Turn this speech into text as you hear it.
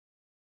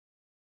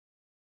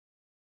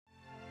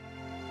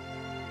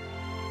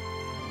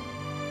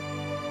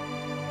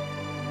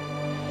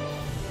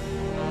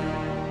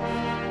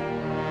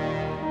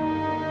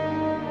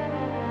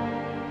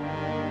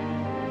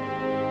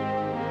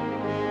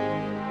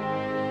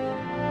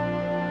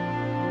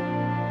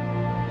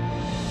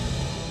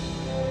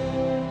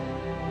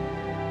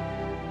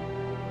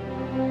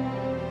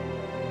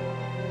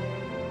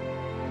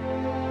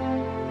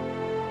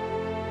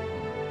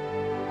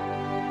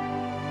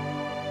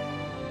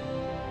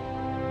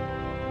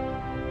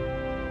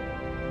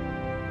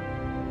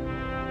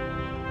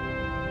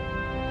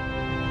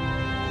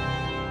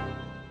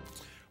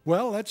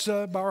Well, let's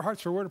bow our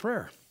hearts for a word of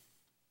prayer.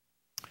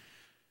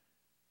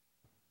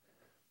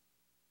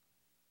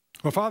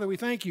 Well, Father, we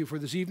thank you for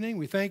this evening.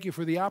 We thank you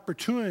for the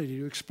opportunity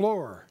to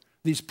explore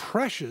these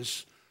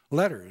precious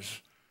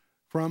letters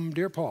from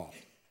dear Paul.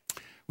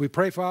 We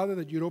pray, Father,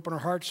 that you'd open our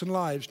hearts and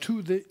lives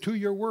to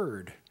your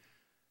word,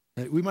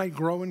 that we might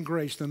grow in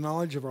grace, the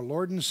knowledge of our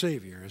Lord and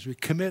Savior, as we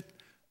commit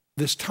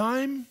this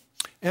time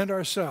and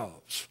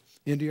ourselves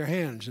into your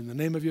hands in the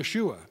name of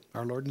Yeshua,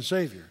 our Lord and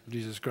Savior,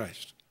 Jesus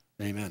Christ.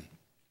 Amen.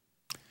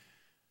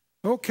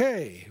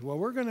 Okay, well,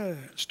 we're going to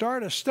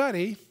start a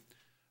study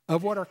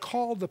of what are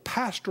called the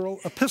pastoral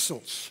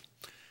epistles.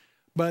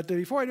 But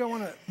before I do, I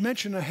want to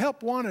mention a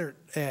help wanted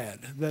ad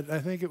that I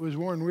think it was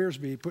Warren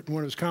Wiersbe put in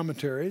one of his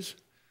commentaries.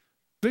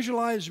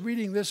 Visualize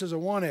reading this as a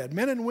want ad.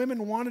 Men and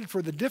women wanted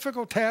for the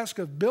difficult task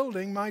of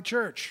building my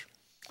church.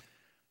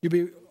 You'll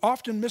be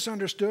often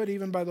misunderstood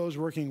even by those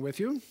working with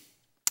you.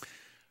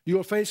 You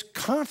will face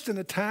constant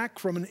attack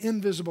from an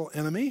invisible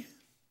enemy.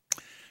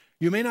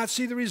 You may not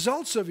see the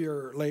results of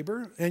your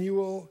labor, and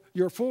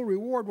your full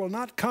reward will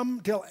not come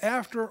till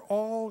after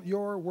all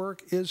your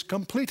work is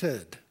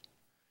completed.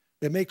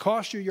 It may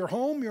cost you your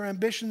home, your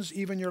ambitions,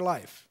 even your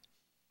life.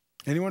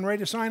 Anyone ready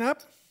to sign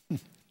up?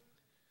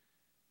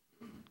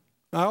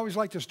 I always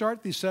like to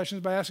start these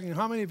sessions by asking,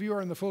 how many of you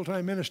are in the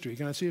full-time ministry?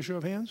 Can I see a show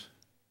of hands?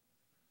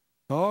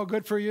 Oh,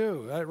 good for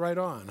you. Right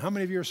on. How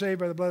many of you are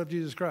saved by the blood of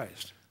Jesus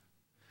Christ?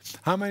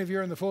 How many of you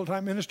are in the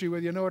full-time ministry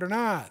whether you know it or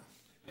not?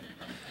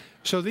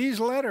 So these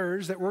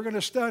letters that we're going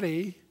to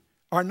study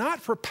are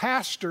not for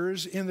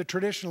pastors in the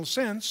traditional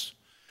sense.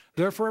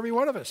 They're for every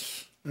one of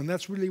us. And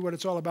that's really what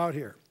it's all about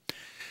here.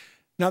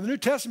 Now, the New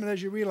Testament,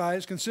 as you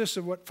realize, consists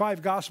of what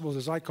 5 Gospels,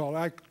 as I call it.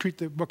 I treat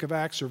the book of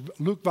Acts or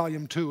Luke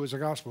volume 2 as a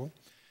gospel.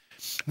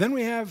 Then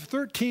we have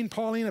 13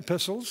 Pauline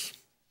epistles.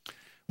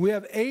 We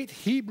have 8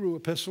 Hebrew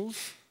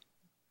epistles.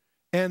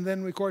 And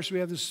then, of course, we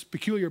have this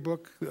peculiar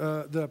book,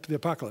 the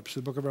Apocalypse,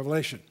 the book of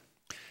Revelation.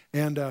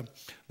 And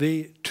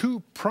the 2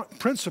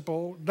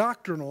 principal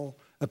doctrinal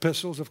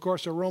epistles, of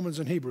course, are Romans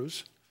and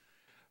Hebrews.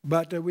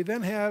 But we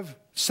then have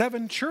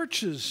 7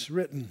 churches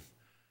written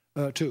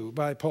to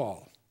by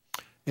Paul.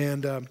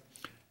 And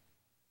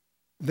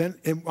then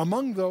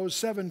among those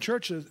 7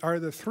 churches are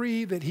the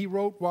 3 that he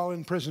wrote while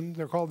in prison.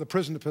 They're called the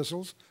prison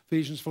epistles,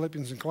 Ephesians,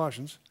 Philippians, and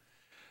Colossians.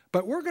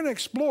 But we're going to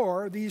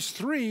explore these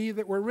 3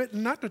 that were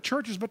written not to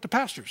churches but to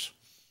pastors.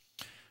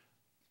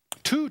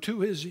 2 to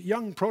his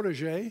young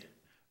protege,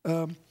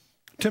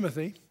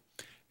 Timothy,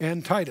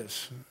 and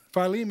Titus.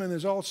 Philemon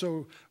is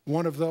also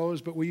one of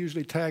those, but we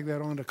usually tag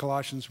that on to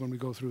Colossians when we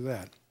go through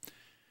that.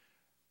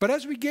 But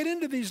as we get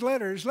into these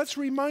letters, let's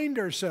remind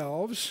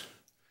ourselves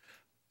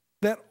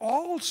that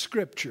all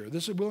Scripture,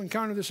 we'll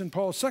encounter this in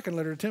Paul's second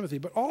letter to Timothy,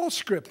 but all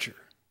Scripture,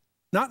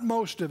 not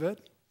most of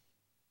it,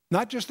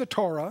 not just the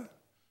Torah,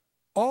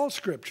 all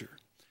Scripture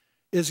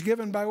is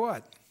given by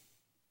what?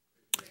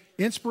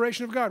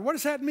 Inspiration of God. What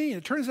does that mean?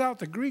 It turns out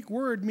the Greek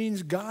word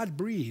means God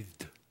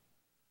breathed.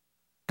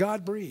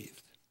 God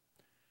breathed.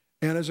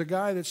 And as a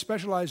guy that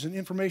specializes in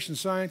information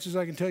sciences,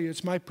 I can tell you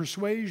it's my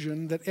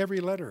persuasion that every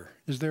letter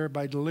is there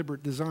by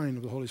deliberate design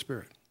of the Holy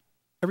Spirit.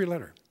 Every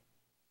letter.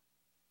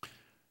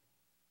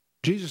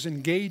 Jesus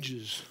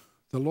engages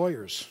the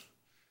lawyers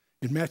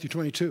in Matthew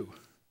 22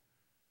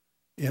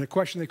 in a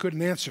question they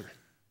couldn't answer.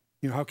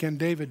 How can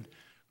David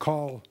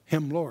call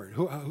him Lord?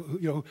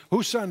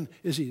 Whose son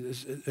is he?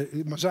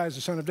 Messiah is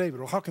the son of David.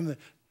 Well,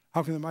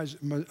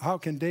 how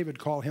can David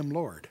call him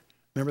Lord?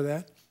 Remember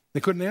that? They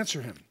couldn't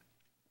answer him.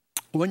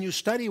 When you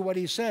study what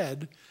he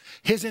said,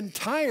 his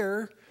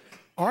entire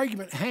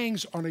argument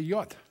hangs on a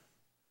yot.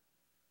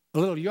 A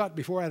little yot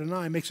before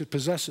Adonai makes it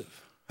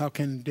possessive. How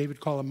can David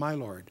call him my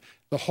Lord?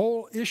 The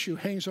whole issue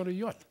hangs on a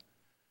yot.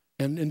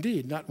 And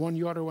indeed, not one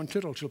jot or one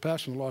tittle shall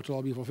pass from the law till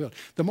all be fulfilled.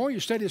 The more you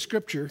study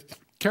Scripture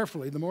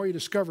carefully, the more you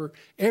discover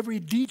every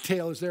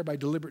detail is there by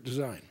deliberate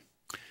design.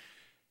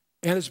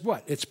 And it's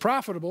what? It's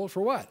profitable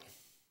for what?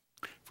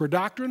 For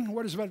doctrine?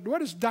 What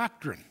is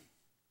doctrine?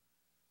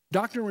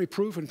 Doctrine,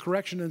 reproof, and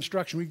correction and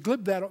instruction.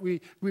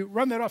 We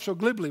run that off so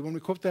glibly when we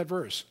quote that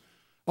verse.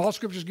 All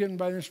Scripture is given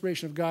by the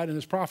inspiration of God and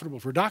is profitable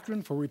for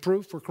doctrine, for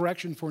reproof, for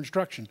correction, for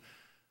instruction.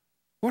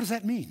 What does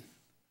that mean?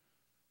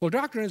 Well,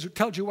 doctrine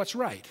tells you what's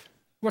right,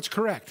 what's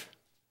correct.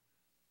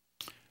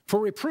 For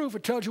reproof,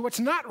 it tells you what's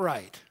not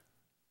right.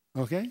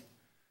 Okay?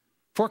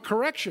 For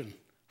correction,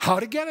 how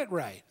to get it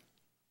right.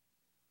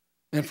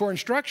 And for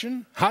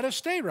instruction, how to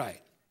stay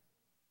right.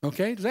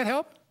 Okay? Does that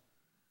help?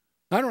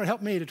 I don't know,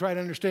 help me to try to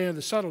understand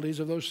the subtleties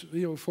of those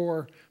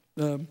 4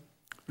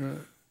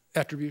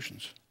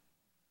 attributions.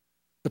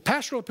 The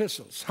pastoral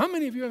epistles. How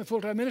many of you in the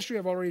full-time ministry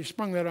have already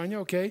sprung that on you?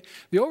 Okay.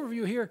 The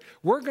overview here,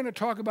 we're going to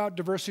talk about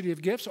diversity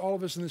of gifts. All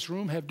of us in this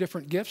room have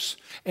different gifts.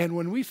 And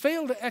when we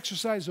fail to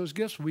exercise those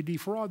gifts, we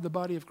defraud the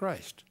body of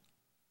Christ.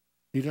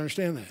 You need to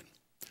understand that.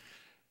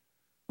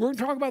 We're going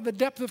to talk about the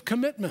depth of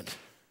commitment.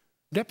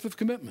 Depth of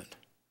commitment.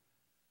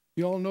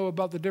 You all know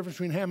about the difference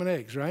between ham and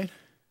eggs, right?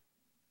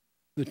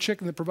 The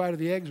chicken that provided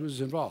the eggs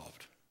was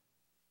involved.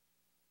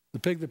 The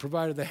pig that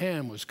provided the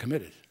ham was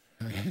committed.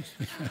 Okay.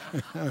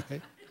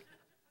 Okay.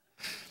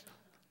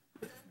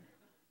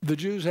 The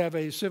Jews have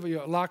a civil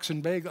lox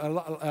and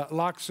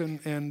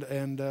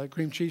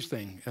cream cheese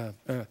thing,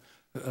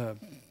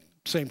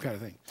 same kind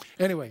of thing.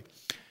 Anyway,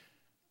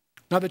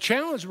 now the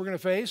challenges we're going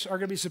to face are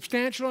going to be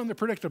substantial and they're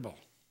predictable.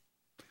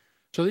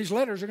 So these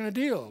letters are going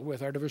to deal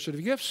with our diversity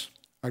of gifts,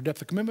 our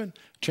depth of commitment,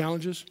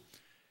 challenges,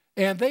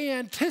 and they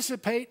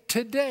anticipate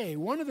today.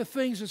 One of the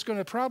things that's going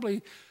to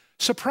probably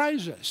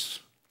surprise us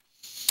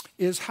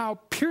is how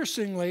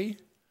piercingly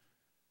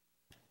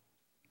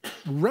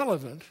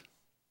relevant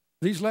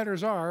these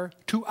letters are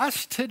to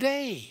us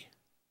today.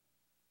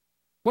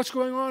 What's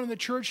going on in the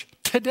church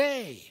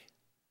today?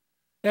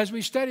 As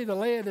we study the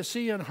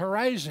Laodicean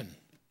horizon,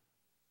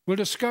 we'll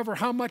discover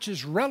how much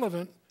is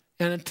relevant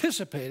and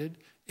anticipated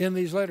in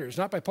these letters,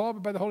 not by Paul,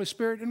 but by the Holy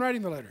Spirit in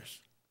writing the letters.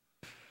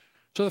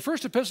 So the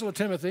first epistle of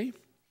Timothy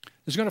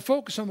is going to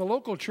focus on the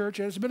local church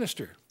and its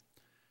minister.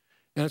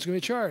 And it's going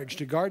to be charged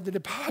to guard the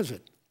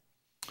deposit.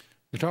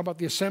 They talk about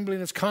the assembly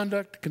and its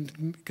conduct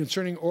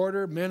concerning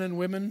order, men and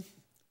women.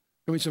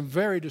 There'll be some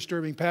very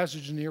disturbing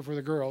passages in here for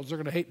the girls. They're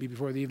going to hate me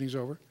before the evening's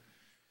over.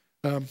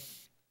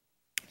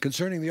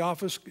 Concerning the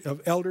office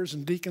of elders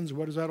and deacons,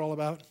 what is that all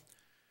about?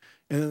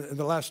 And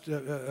the last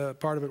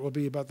part of it will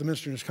be about the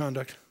minister and his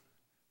conduct.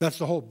 That's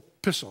the whole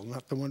epistle,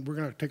 not the one. We're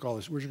going to take all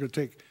this. We're just going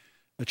to take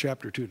a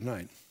chapter or two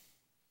tonight.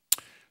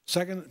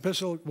 Second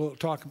epistle, we'll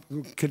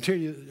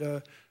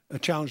continue a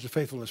challenge to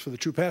faithfulness for the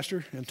true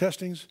pastor and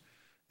testings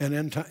and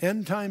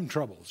end time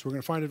troubles. We're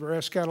going to find it very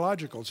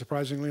eschatological,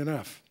 surprisingly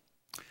enough.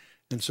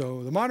 And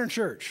so the modern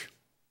church,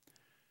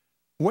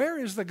 where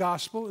is the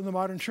gospel in the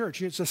modern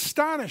church? It's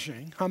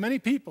astonishing how many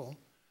people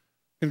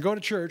can go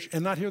to church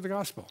and not hear the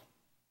gospel.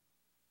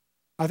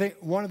 I think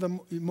one of the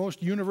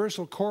most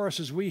universal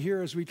choruses we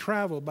hear as we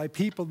travel by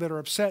people that are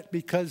upset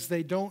because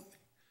they don't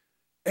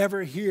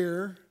ever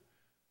hear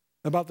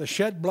about the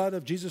shed blood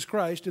of Jesus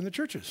Christ in the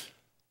churches.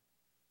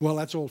 Well,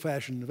 that's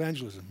old-fashioned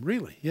evangelism.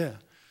 Really? Yeah.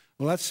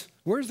 Well,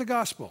 where's the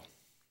gospel?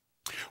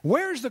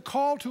 Where's the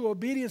call to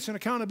obedience and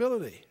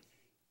accountability?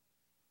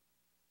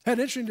 I had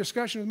an interesting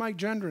discussion with Mike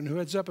Gendron, who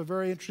heads up a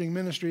very interesting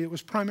ministry. It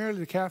was primarily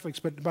to Catholics,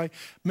 but by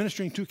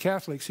ministering to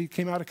Catholics, he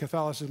came out of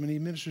Catholicism and he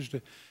ministers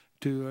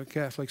to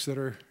Catholics that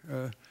are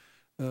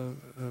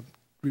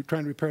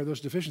trying to repair those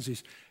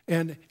deficiencies.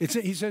 And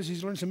he says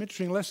he's learned some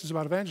interesting lessons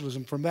about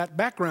evangelism from that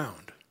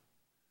background.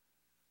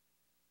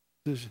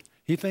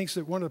 He thinks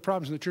that one of the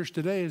problems in the church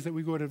today is that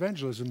we go to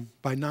evangelism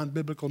by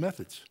non-biblical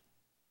methods.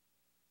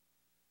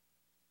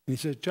 And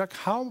he says, Chuck,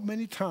 how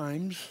many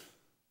times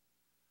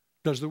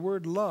does the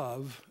word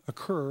love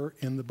occur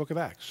in the book of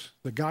Acts?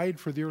 The guide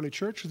for the early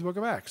church is the book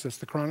of Acts. That's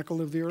the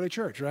chronicle of the early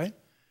church, right?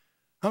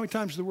 How many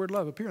times does the word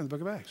love appear in the book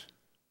of Acts?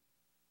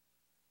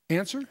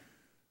 Answer?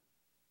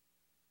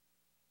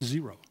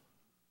 0.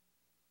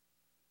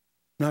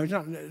 Now, he's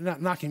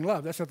not knocking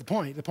love. That's not the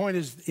point. The point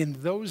is,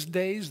 in those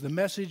days, the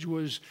message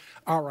was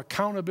our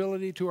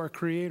accountability to our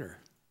Creator.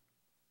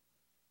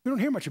 We don't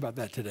hear much about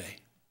that today.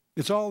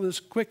 It's all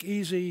this quick,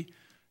 easy,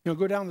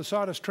 go down the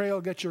sawdust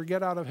trail, get your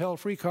get out of hell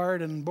free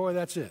card, and boy,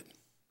 that's it.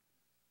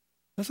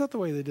 That's not the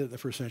way they did it in the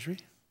first century.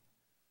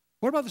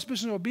 What about this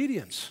business of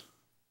obedience?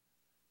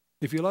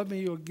 If you love me,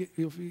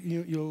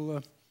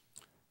 you'll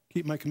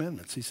keep my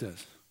commandments, he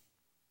says.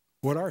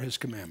 What are his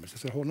commandments?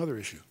 That's a whole other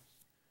issue.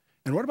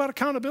 And what about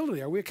accountability?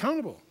 Are we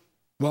accountable?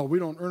 Well, we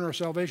don't earn our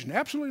salvation.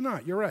 Absolutely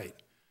not. You're right.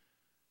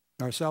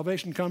 Our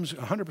salvation comes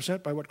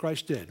 100% by what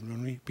Christ did,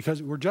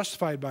 because we're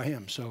justified by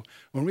him. So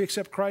when we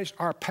accept Christ,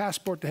 our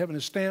passport to heaven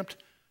is stamped.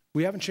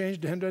 We haven't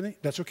changed to him to anything.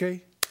 That's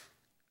okay.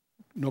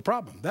 No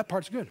problem. That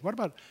part's good.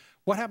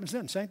 What happens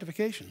then?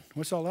 Sanctification.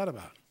 What's all that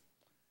about?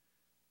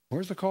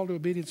 Where's the call to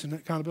obedience and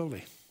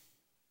accountability?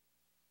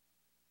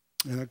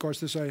 And of course,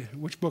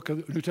 which book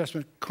of the New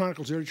Testament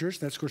chronicles the early church?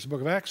 That's, of course, the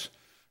book of Acts.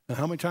 And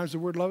how many times does the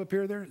word love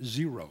appear there?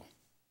 0.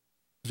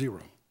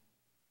 0.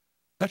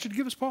 That should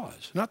give us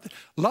pause.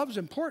 Love is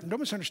important.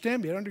 Don't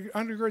misunderstand me. It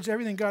undergirds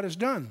everything God has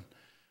done.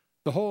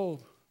 The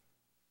whole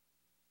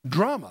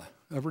drama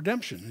of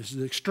redemption is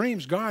the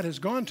extremes God has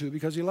gone to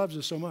because he loves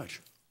us so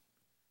much.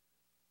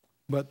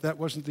 But that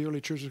wasn't the early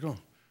church's goal.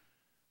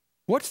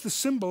 What's the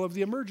symbol of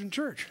the emergent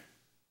church?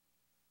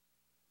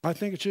 I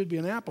think it should be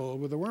an apple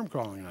with a worm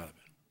crawling out of it.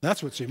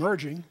 That's what's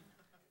emerging.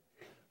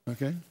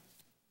 Okay?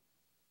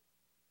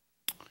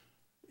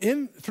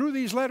 Through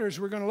these letters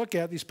we're going to look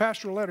at, these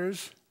pastoral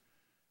letters,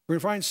 we're going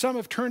to find some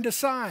have turned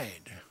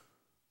aside.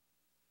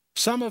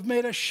 Some have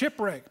made a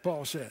shipwreck,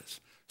 Paul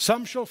says.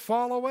 Some shall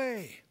fall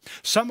away.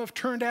 Some have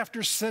turned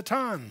after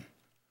Satan.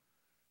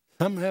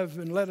 Some have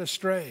been led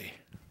astray.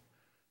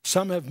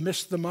 Some have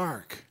missed the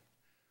mark.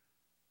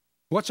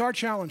 What's our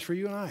challenge for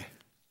you and I?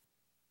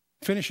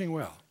 Finishing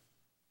well.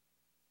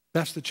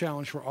 That's the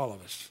challenge for all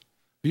of us.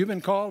 If you've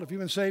been called, if you've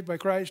been saved by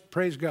Christ,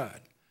 praise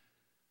God.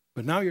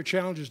 But now your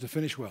challenge is to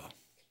finish well.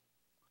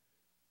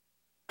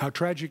 How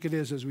tragic it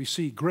is as we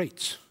see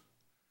greats,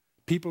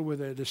 people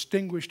with a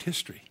distinguished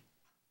history,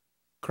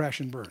 crash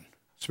and burn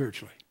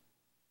spiritually.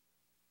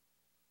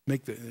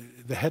 Make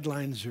the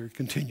headlines are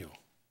continual.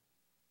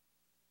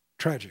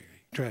 Tragic.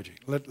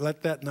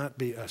 Let that not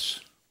be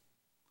us.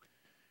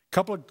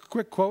 couple of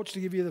quick quotes to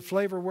give you the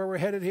flavor of where we're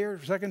headed here.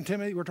 2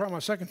 Timothy, we're talking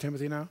about 2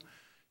 Timothy now,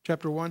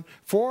 chapter 1.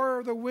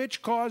 For the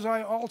which cause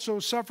I also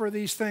suffer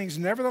these things.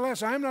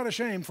 Nevertheless, I am not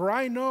ashamed, for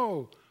I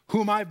know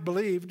whom I've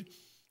believed,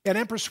 and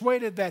am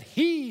persuaded that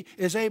he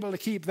is able to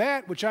keep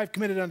that which I've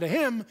committed unto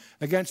him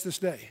against this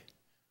day.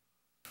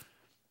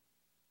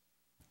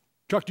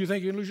 Chuck, do you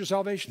think you can lose your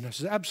salvation? I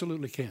said,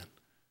 absolutely can,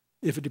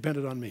 if it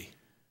depended on me.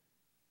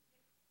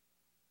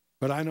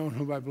 But I know in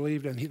whom I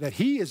believed, and that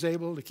he is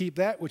able to keep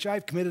that which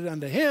I've committed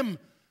unto him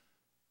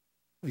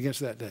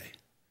against that day.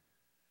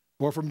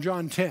 Or from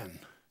John 10,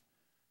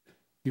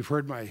 you've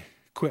heard my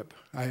quip.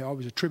 I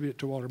always attribute it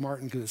to Walter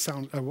Martin because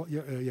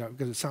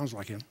it sounds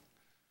like him.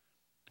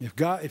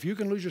 If you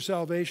can lose your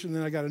salvation,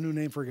 then I got a new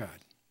name for God.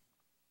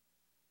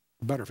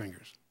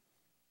 Butterfingers.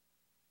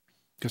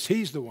 Because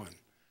he's the one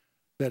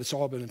that it's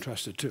all been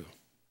entrusted to.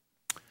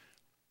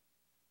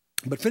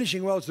 But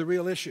finishing well is the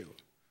real issue.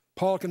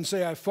 Paul can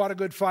say, I've fought a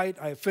good fight,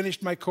 I have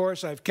finished my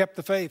course, I have kept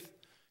the faith.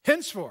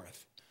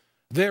 Henceforth,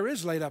 there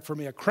is laid up for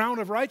me a crown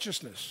of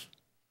righteousness.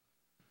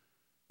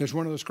 There's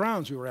one of those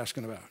crowns we were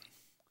asking about,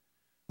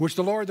 which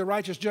the Lord, the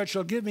righteous judge,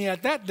 shall give me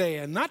at that day,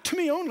 and not to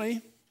me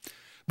only,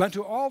 but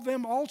to all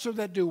them also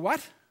that do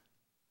what?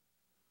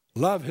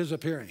 Love his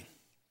appearing.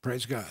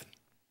 Praise God.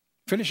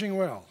 Finishing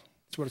well.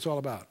 That's what it's all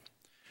about.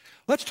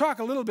 Let's talk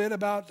a little bit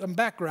about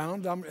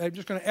background. I'm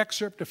just going to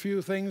excerpt a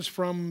few things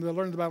from the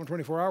Learn the Bible in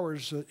 24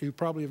 Hours that you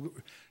probably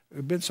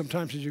have been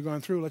sometimes as you've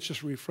gone through. Let's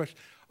just refresh.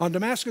 On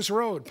Damascus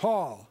Road,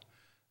 Paul,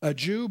 a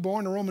Jew,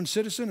 born a Roman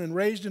citizen and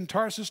raised in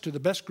Tarsus to the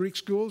best Greek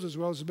schools as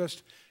well as the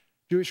best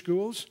Jewish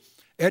schools,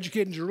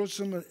 educated in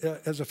Jerusalem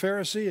as a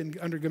Pharisee and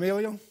under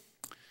Gamaliel.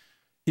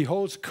 He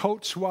holds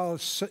coats while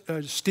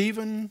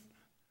Stephen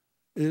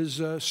is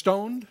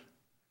stoned,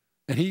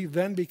 and he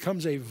then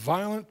becomes a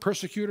violent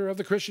persecutor of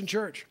the Christian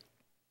church.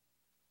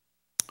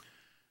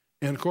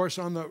 And, of course,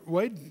 on the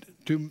way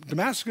to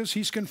Damascus,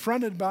 he's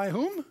confronted by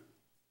whom?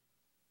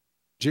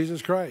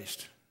 Jesus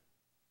Christ.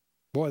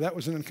 Boy, that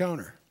was an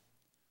encounter.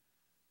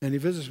 And he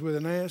visits with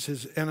Ananias.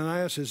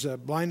 His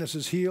blindness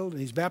is healed, and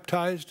he's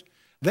baptized.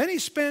 Then he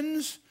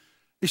stays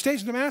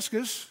in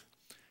Damascus,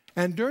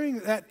 and during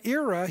that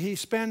era, he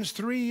spends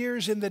 3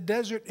 years in the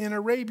desert in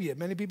Arabia.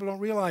 Many people don't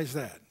realize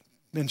that.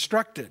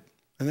 Instructed.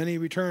 And then he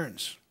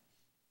returns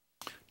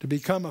to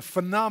become a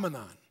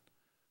phenomenon.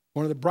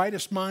 One of the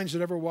brightest minds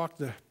that ever walked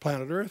the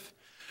planet Earth.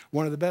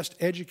 One of the best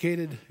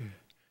educated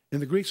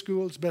in the Greek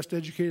schools, best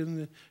educated in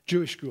the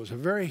Jewish schools. A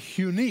very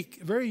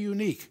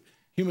unique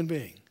human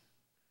being.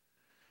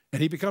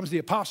 And he becomes the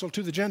apostle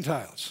to the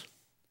Gentiles.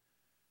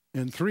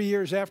 And 3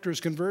 years after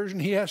his conversion,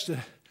 he has to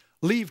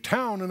leave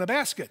town in a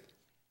basket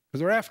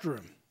because they're after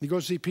him. He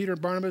goes to see Peter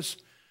and Barnabas,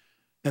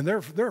 and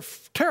they're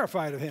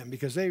terrified of him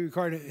because they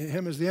regard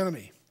him as the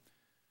enemy.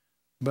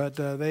 But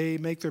they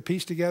make their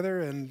peace together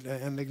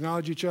and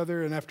acknowledge each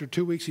other. And after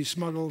 2 weeks, he's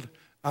smuggled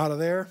out of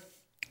there,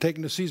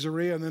 taken to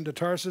Caesarea and then to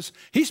Tarsus.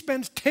 He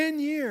spends 10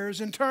 years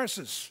in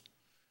Tarsus,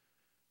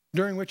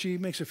 during which he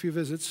makes a few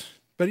visits.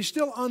 But he's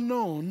still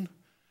unknown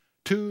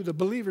to the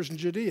believers in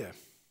Judea.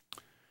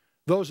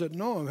 Those that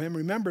know him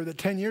remember that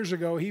 10 years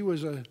ago, he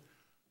was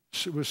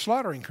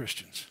slaughtering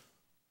Christians.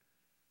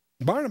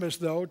 Barnabas,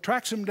 though,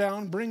 tracks him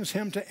down, brings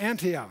him to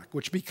Antioch,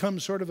 which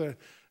becomes sort of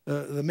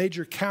the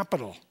major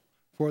capital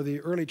for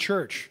the early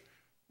church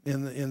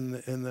in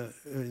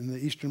the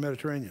Eastern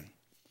Mediterranean.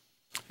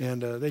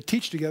 And they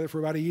teach together for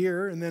about a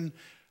year, and then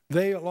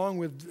they, along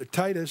with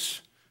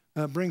Titus,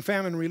 bring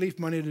famine relief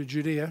money to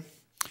Judea,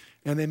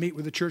 and they meet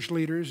with the church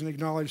leaders and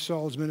acknowledge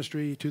Saul's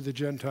ministry to the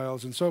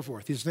Gentiles and so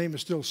forth. His name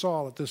is still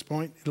Saul at this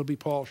point. It'll be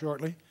Paul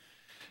shortly.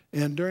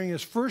 And during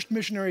his first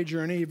missionary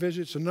journey, he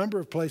visits a number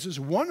of places,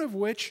 one of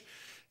which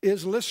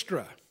is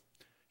Lystra.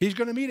 He's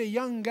going to meet a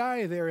young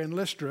guy there in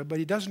Lystra, but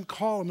he doesn't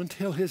call him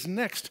until his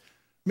next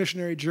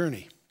missionary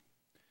journey.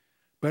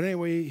 But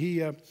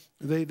anyway,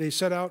 they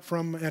set out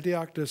from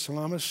Antioch to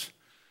Salamis,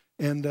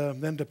 and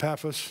then to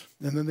Paphos,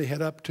 and then they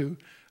head up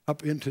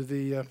into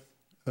the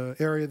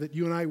area that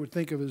you and I would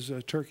think of as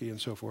Turkey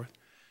and so forth,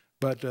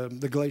 but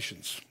the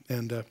Galatians.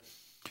 And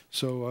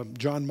so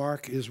John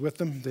Mark is with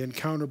them. They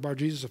encounter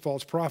Bar-Jesus, a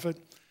false prophet.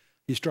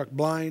 He's struck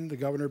blind. The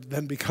governor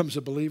then becomes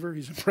a believer.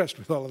 He's impressed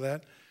with all of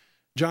that.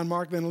 John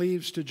Mark then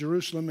leaves to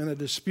Jerusalem, and a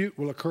dispute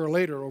will occur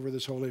later over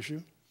this whole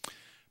issue.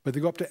 But they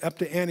go up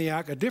to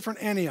Antioch, a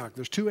different Antioch.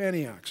 There's two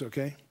Antiochs,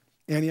 okay?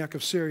 Antioch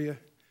of Syria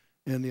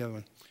and the other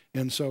one.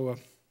 And so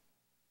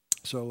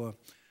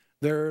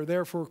they're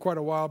there for quite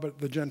a while, but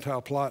the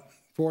Gentile plot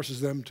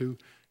forces them to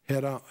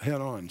head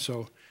on.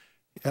 So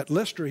at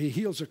Lystra, he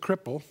heals a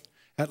cripple.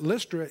 At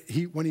Lystra,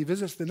 when he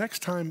visits the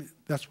next time,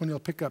 that's when he'll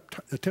pick up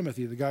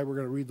Timothy, the guy we're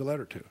going to read the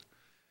letter to.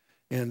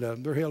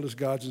 And they're hailed as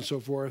gods and so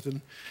forth.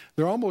 And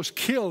they're almost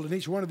killed in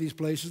each one of these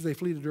places. They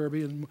flee to Derbe.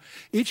 And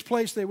each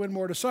place they win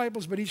more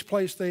disciples, but each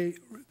place they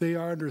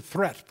are under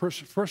threat,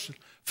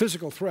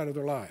 physical threat of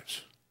their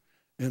lives.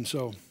 And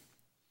so,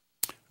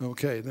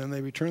 okay, then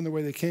they return the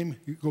way they came,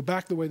 go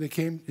back the way they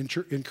came,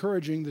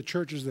 encouraging the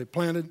churches they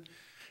planted,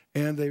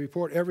 and they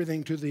report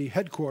everything to the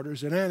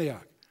headquarters in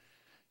Antioch.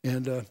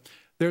 And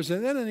There's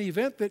then an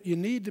event that you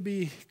need to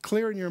be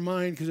clear in your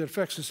mind because it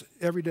affects us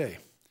every day.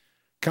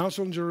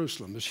 Council in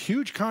Jerusalem. This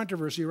huge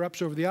controversy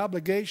erupts over the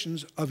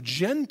obligations of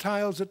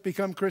Gentiles that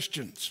become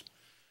Christians.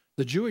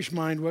 The Jewish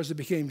mind was they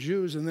became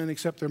Jews and then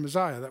accept their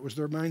Messiah. That was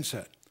their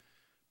mindset.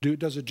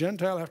 Does a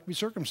Gentile have to be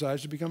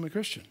circumcised to become a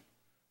Christian?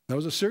 That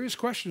was a serious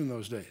question in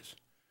those days.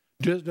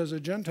 Does a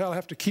Gentile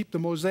have to keep the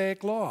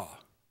Mosaic law?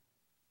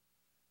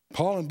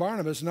 Paul and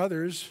Barnabas and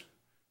others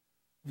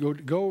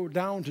go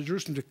down to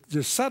Jerusalem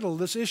to settle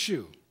this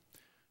issue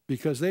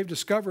because they've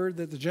discovered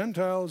that the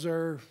Gentiles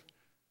are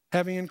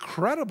having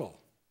incredible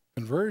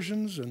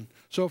conversions and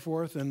so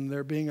forth, and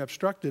they're being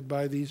obstructed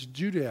by these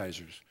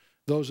Judaizers,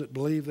 those that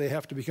believe they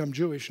have to become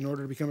Jewish in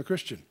order to become a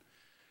Christian.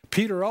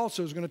 Peter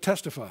also is going to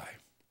testify.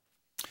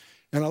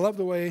 And I love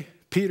the way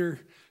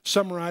Peter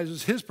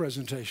summarizes his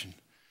presentation.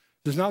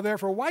 He says, now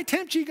therefore, why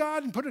tempt ye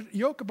God and put a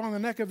yoke upon the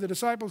neck of the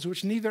disciples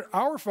which neither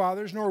our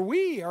fathers nor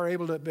we are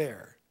able to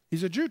bear?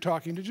 He's a Jew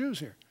talking to Jews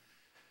here.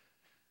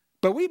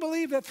 But we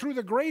believe that through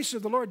the grace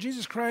of the Lord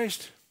Jesus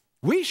Christ,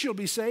 we shall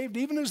be saved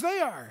even as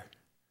they are.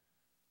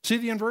 See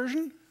the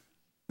inversion?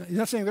 He's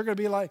not saying they're going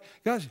to be like,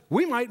 guys,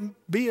 we might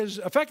be as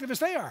effective as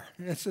they are.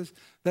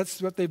 That's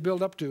what they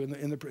build up to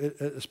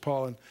as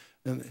Paul.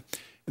 And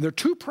there are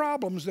two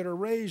problems that are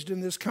raised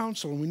in this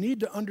council, and we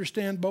need to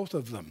understand both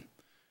of them.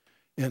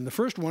 And the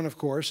first one, of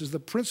course, is the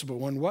principal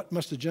one. What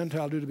must a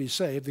Gentile do to be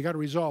saved? They've got to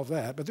resolve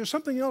that. But there's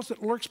something else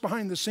that lurks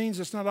behind the scenes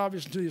that's not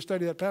obvious until you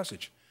study that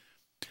passage.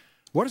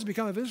 What has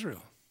become of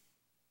Israel?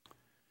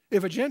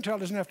 If a Gentile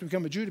doesn't have to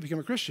become a Jew to become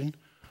a Christian,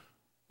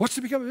 what's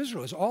to become of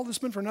Israel? Has all this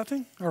been for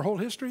nothing? Our whole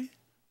history?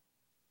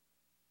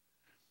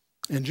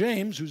 And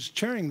James, who's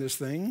chairing this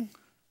thing,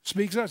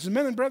 speaks up. Says,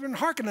 men and brethren,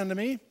 hearken unto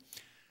me.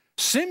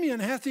 Simeon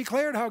hath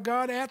declared how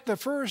God at the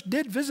first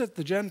did visit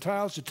the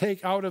Gentiles to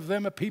take out of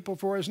them a people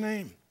for his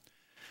name.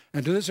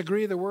 And to this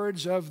agree the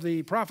words of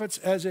the prophets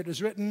as it is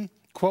written,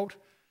 quote,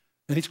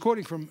 and he's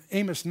quoting from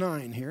Amos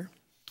 9 here.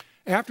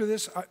 After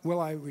this will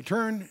I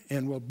return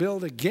and will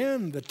build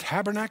again the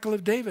tabernacle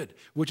of David,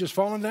 which has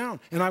fallen down.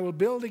 And I will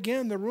build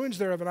again the ruins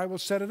thereof, and I will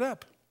set it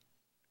up.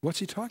 What's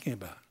he talking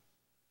about?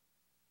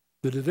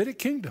 The Davidic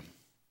kingdom.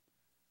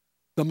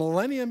 The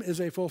millennium is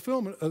a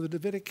fulfillment of the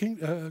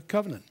Davidic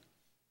covenant.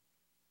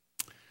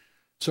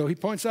 So he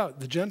points out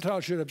the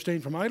Gentiles should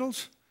abstain from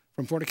idols,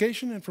 from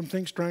fornication, and from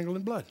things strangled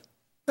in blood.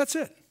 That's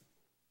it.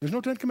 There's no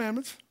 10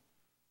 Commandments,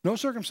 no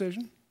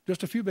circumcision,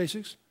 just a few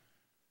basics.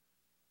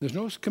 There's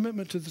no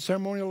commitment to the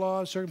ceremonial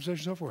laws, circumcision,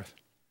 and so forth.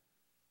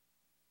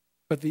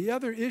 But the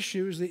other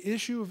issue is the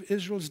issue of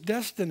Israel's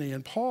destiny.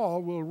 And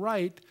Paul will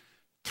write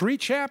 3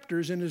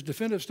 chapters in his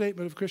definitive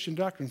statement of Christian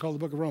doctrine called the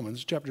book of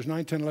Romans, chapters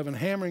 9, 10, 11,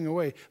 hammering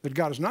away that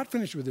God is not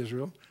finished with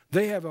Israel.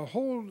 They have a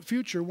whole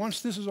future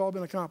once this has all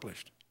been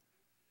accomplished.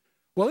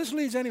 Well, this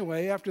leads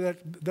anyway, after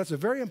that, that's a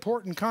very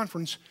important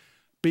conference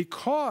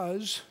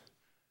because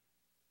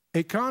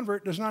a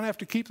convert does not have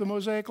to keep the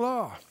Mosaic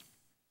law.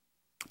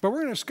 But we're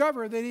going to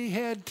discover that he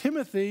had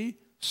Timothy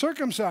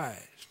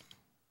circumcised.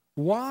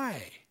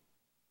 Why?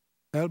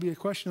 That'll be a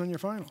question on your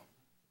final.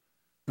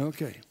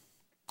 Okay.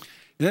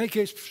 In any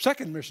case,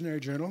 second missionary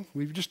journal,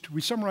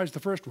 we summarized the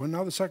first one.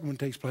 Now the second one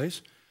takes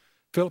place.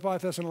 Philippi,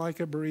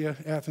 Thessalonica, Berea,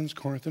 Athens,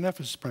 Corinth, and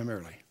Ephesus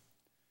primarily.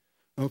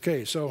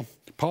 Okay, so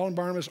Paul and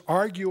Barnabas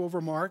argue over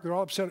Mark. They're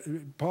all upset.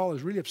 Paul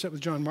is really upset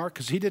with John Mark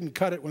because he didn't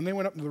cut it. When they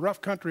went up into the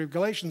rough country of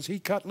Galatians, he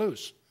cut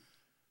loose.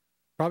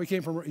 Probably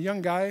came from a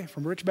young guy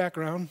from a rich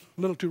background,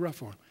 a little too rough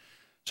for him.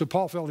 So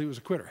Paul felt he was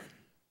a quitter.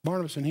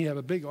 Barnabas and he have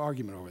a big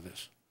argument over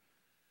this.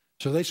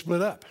 So they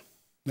split up.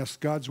 That's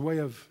God's way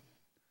of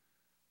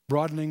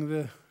broadening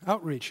the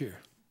outreach here.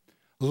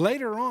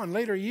 Later on,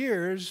 later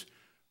years,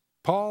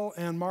 Paul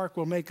and Mark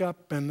will make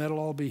up and that'll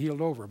all be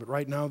healed over. But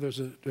right now there's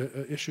an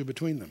issue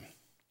between them.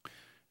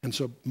 And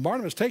so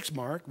Barnabas takes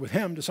Mark with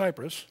him to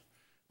Cyprus.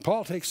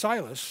 Paul takes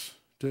Silas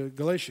to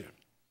Galatia.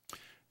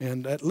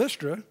 And at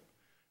Lystra,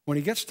 when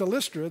he gets to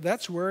Lystra,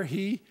 that's where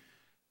he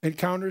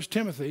encounters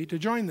Timothy to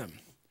join them.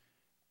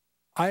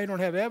 I don't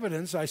have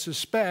evidence. I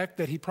suspect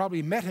that he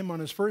probably met him on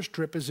his first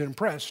trip, is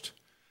impressed.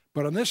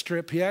 But on this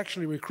trip, he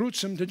actually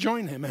recruits him to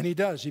join him, and he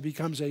does. He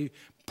becomes an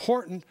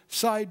important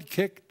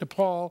sidekick to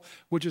Paul,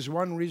 which is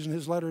one reason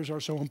his letters are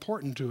so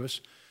important to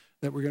us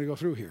that we're going to go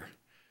through here.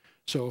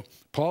 So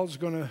Paul's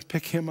going to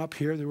pick him up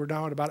here. We're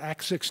down at about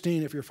Acts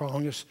 16. If you're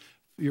following us,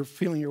 you're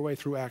feeling your way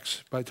through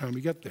Acts by the time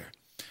we get there.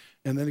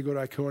 And then they go to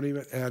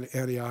Iconium and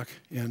Antioch,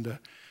 and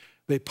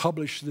they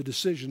publish the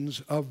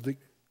decisions of the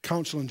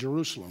council in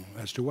Jerusalem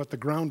as to what the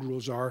ground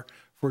rules are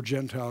for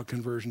Gentile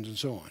conversions and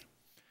so on.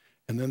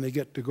 And then they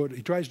get to go to,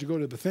 he tries to go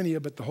to Bithynia,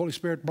 but the Holy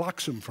Spirit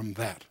blocks him from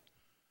that.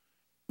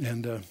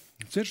 And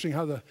it's interesting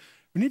how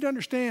we need to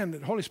understand that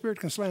the Holy Spirit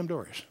can slam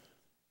doors.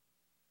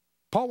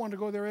 Paul wanted to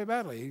go there very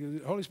badly.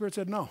 The Holy Spirit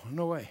said, no,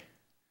 no way.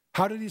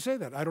 How did he say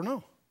that? I don't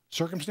know.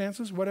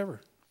 Circumstances, whatever.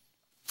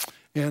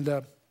 And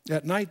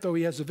at night, though,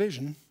 he has a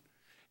vision.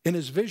 In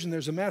his vision,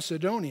 there's a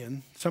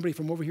Macedonian, somebody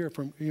from over here,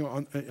 from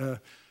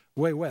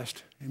way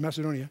west in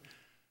Macedonia,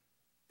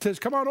 says,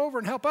 "Come on over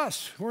and help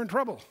us. We're in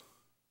trouble."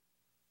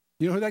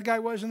 You know who that guy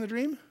was in the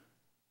dream?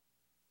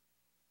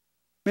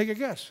 Make a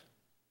guess.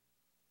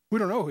 We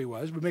don't know who he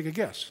was, but make a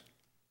guess.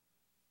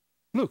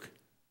 Luke.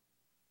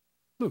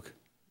 Luke.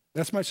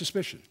 That's my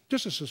suspicion.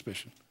 Just a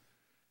suspicion.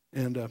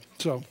 And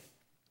so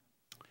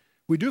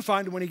we do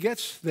find when he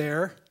gets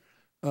there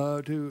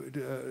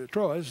to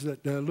Troas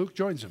that Luke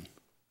joins him.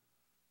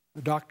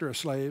 A doctor, a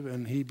slave,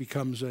 and he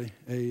becomes a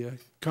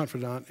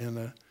confidant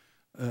and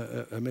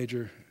a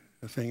major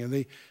thing.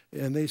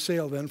 And they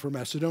sail then for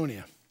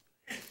Macedonia.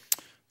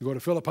 They go to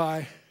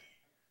Philippi,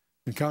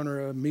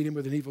 encounter a meeting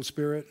with an evil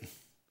spirit.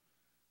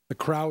 The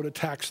crowd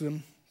attacks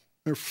them.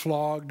 They're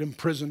flogged,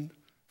 imprisoned,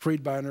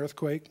 freed by an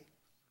earthquake. Isn't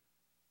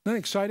that an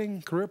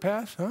exciting career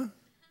path, huh?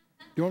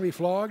 You want to be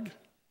flogged,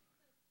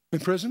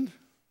 imprisoned?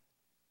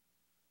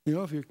 You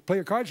know, if you play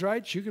your cards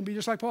right, you can be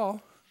just like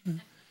Paul.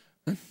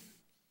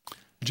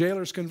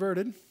 Jailers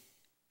converted.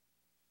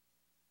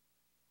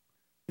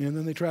 And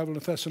then they travel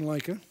to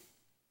Thessalonica.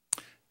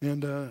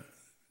 And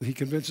he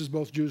convinces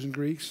both Jews and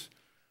Greeks.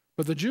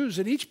 But the Jews,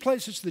 in each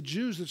place, it's the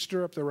Jews that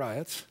stir up the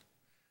riots.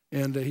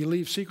 And he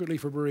leaves secretly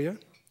for Berea.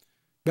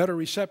 Better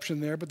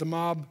reception there, but the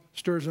mob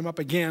stirs him up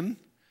again.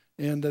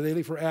 And they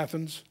leave for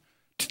Athens.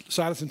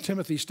 Silas and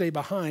Timothy stay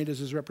behind as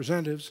his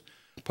representatives.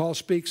 Paul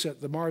speaks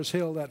at the Mars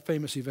Hill, that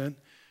famous event.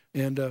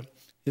 And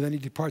then he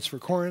departs for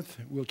Corinth.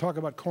 We'll talk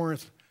about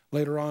Corinth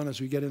later on as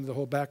we get into the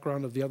whole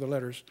background of the other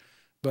letters.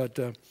 But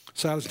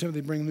Silas and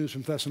Timothy bring news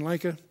from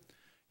Thessalonica.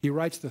 He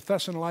writes the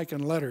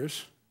Thessalonican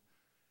letters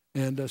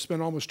and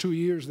spent almost 2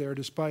 years there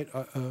despite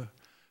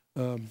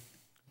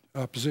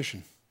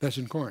opposition. That's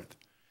in Corinth.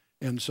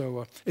 And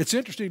so it's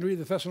interesting to read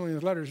the Thessalonian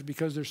letters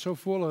because they're so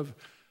full of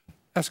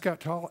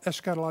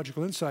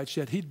eschatological insights,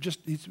 yet he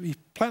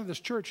planted this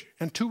church,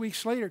 and 2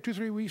 weeks later,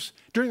 2-3 weeks,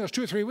 during those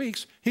 2 or 3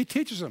 weeks, he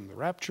teaches them the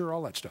rapture,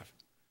 all that stuff.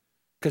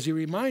 Because he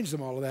reminds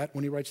them all of that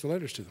when he writes the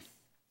letters to them.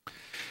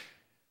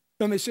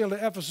 Then they sail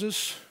to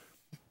Ephesus.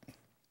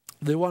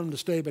 They want him to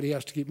stay, but he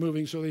has to keep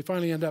moving, so they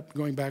finally end up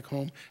going back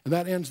home. And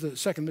that ends the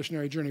second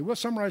missionary journey. We'll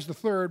summarize the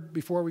third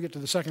before we get to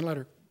the second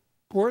letter.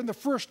 We're in the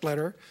first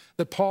letter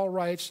that Paul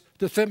writes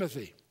to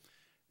Timothy.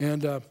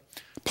 And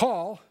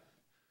Paul,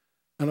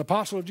 an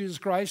apostle of Jesus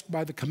Christ,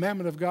 by the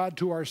commandment of God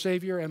to our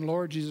Savior and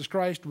Lord Jesus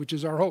Christ, which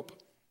is our hope.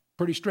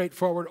 Pretty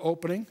straightforward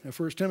opening of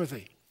 1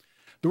 Timothy.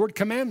 The word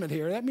commandment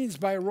here, that means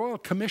by a royal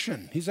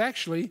commission. He's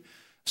actually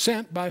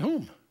sent by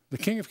whom? The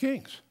King of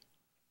Kings.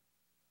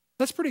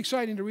 That's pretty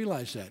exciting to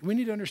realize that. We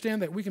need to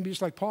understand that we can be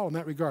just like Paul in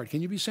that regard.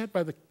 Can you be sent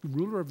by the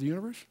ruler of the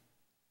universe?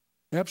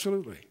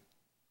 Absolutely.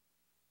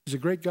 He's a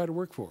great guy to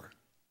work for.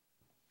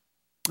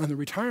 And the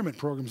retirement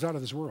program's out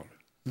of this world.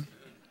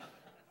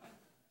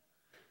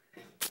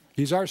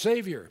 He's our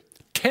Savior.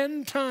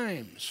 10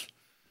 times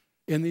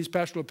in these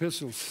pastoral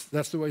epistles,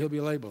 that's the way he'll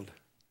be labeled.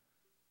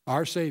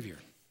 Our Savior.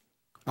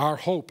 Our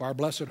hope, our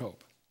blessed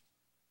hope.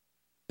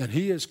 And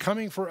he is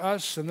coming for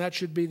us, and that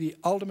should be the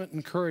ultimate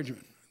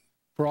encouragement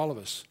for all of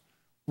us.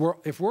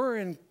 If we're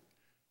in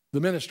the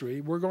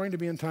ministry, we're going to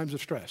be in times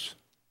of stress.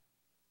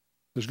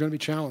 There's going to be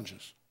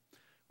challenges.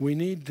 We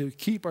need to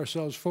keep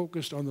ourselves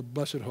focused on the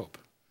blessed hope.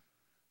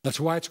 That's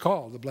why it's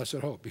called the blessed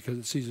hope, because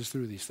it sees us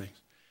through these things.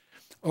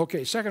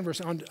 Okay, second verse.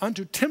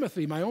 Unto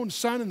Timothy, my own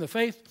son in the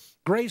faith,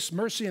 grace,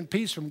 mercy, and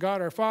peace from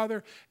God our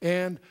Father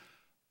and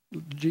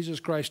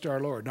Jesus Christ our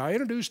Lord. Now,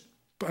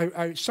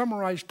 I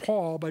summarized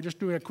Paul by just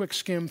doing a quick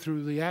skim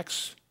through the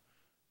Acts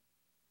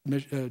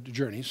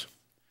journeys.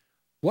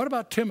 What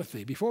about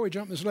Timothy? Before we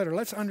jump in this letter,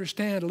 let's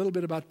understand a little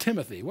bit about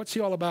Timothy. What's he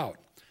all about?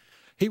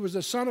 He was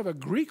the son of a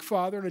Greek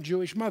father and a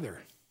Jewish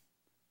mother.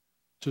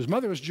 So his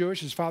mother was Jewish,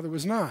 his father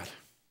was not.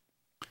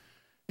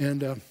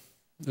 And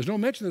there's no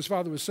mention that his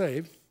father was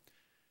saved.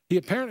 He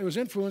apparently was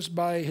influenced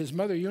by his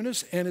mother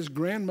Eunice and his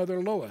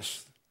grandmother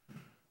Lois.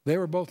 They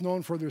were both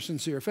known for their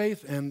sincere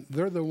faith, and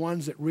they're the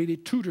ones that really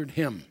tutored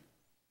him.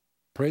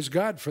 Praise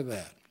God for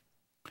that.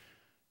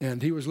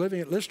 And he was living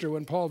at Lystra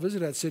when Paul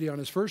visited that city on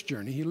his first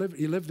journey. He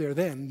lived there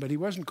then, but he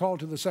wasn't called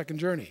to the second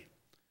journey.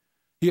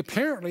 He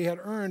apparently had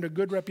earned a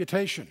good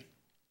reputation.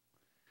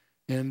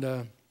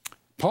 And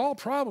Paul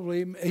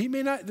probably,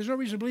 there's no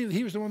reason to believe that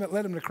he was the one that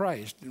led him to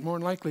Christ. More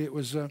than likely it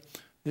was,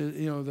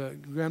 the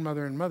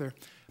grandmother and mother.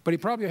 But he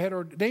probably had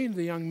ordained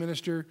the young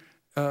minister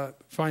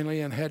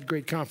finally and had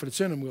great confidence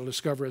in him, we'll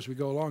discover as we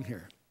go along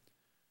here.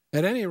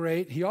 At any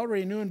rate, he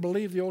already knew and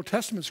believed the Old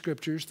Testament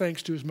scriptures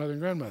thanks to his mother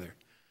and grandmother.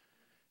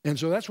 And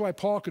so that's why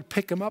Paul could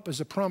pick him up as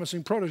a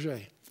promising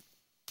protege.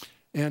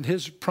 And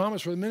his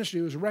promise for the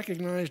ministry was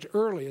recognized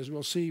early, as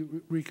we'll see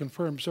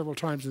reconfirmed several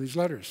times in these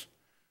letters.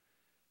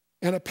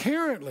 And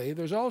apparently,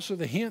 there's also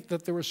the hint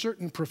that there were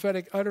certain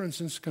prophetic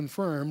utterances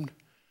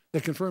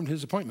that confirmed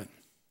his appointment.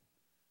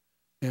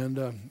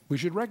 And we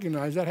should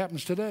recognize that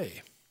happens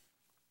today.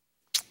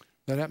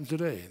 That happens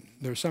today.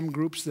 There are some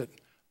groups that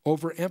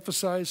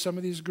overemphasize some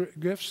of these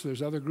gifts.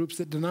 There's other groups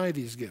that deny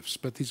these gifts,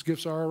 but these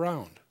gifts are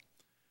around.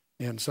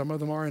 And some of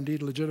them are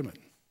indeed legitimate.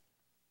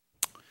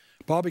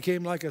 Paul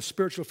became like a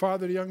spiritual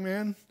father to a young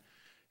man,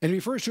 and he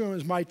refers to him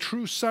as my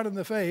true son in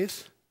the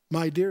faith,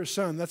 my dear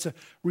son. That's a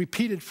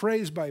repeated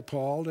phrase by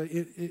Paul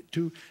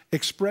to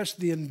express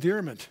the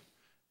endearment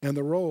and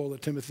the role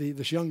that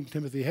this young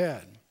Timothy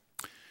had.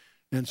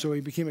 And so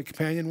he became a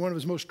companion, one of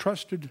his most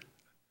trusted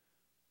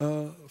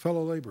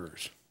fellow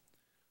laborers.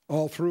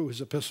 All through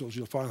his epistles,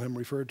 you'll find him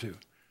referred to.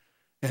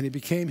 And he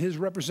became his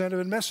representative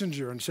and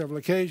messenger on several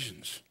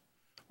occasions.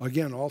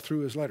 Again, all through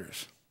his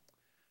letters.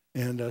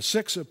 And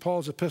 6 of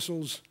Paul's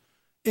epistles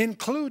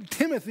include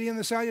Timothy in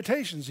the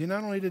salutations. He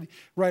not only did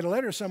write a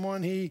letter to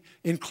someone, he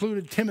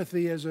included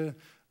Timothy as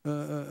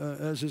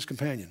his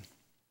companion.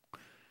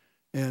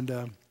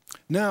 And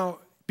now,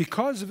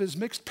 because of his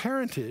mixed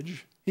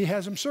parentage, he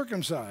has him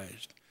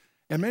circumcised.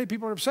 And many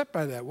people are upset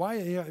by that. Why?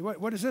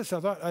 What is this?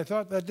 I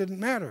thought that didn't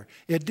matter.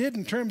 It did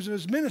in terms of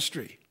his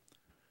ministry.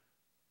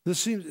 This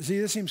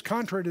seems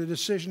contrary to the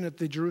decision at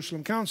the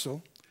Jerusalem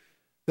Council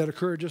that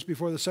occurred just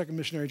before the Second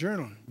Missionary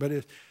Journal.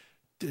 But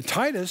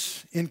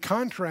Titus, in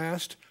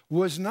contrast,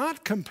 was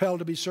not compelled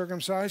to be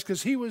circumcised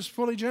because he was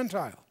fully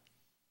Gentile.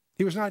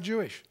 He was not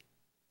Jewish.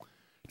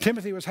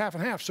 Timothy was half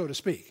and half, so to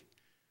speak.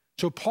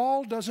 So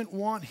Paul doesn't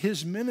want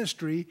his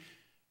ministry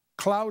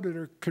clouded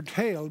or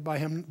curtailed by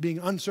him being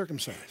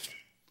uncircumcised.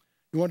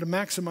 He wanted to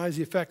maximize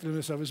the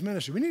effectiveness of his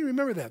ministry. We need to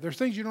remember that. There's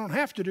things you don't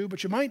have to do,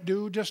 but you might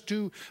do just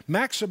to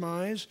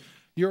maximize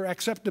your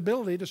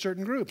acceptability to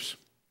certain groups.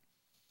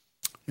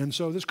 And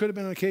so this could have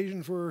been an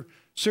occasion for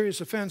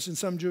serious offense in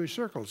some Jewish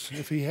circles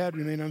if he had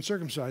remained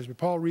uncircumcised. But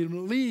Paul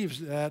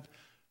relieves that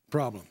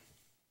problem.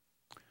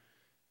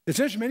 It's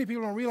interesting, many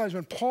people don't realize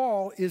when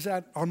Paul is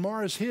on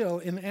Mars Hill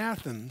in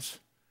Athens,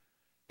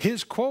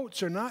 his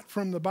quotes are not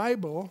from the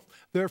Bible.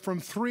 They're from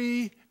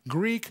 3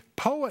 Greek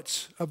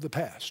poets of the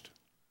past.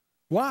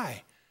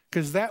 Why?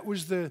 Because that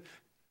was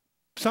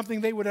something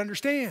they would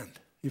understand.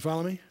 You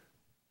follow me?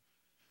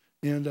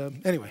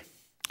 And anyway.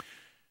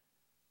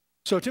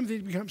 So Timothy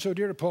becomes so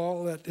dear to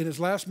Paul that in his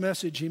last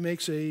message he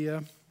makes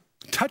a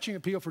touching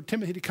appeal for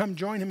Timothy to come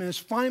join him in his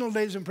final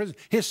days in prison.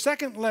 His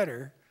second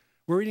letter,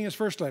 we're reading his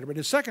first letter, but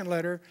his second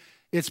letter,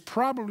 it's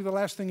probably the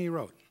last thing he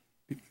wrote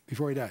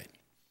before he died.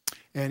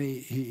 And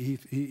he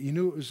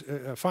knew it was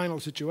a final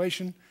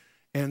situation,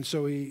 and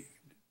so he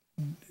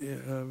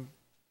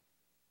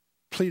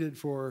pleaded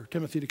for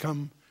Timothy to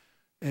come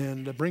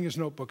and bring his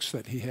notebooks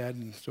that he had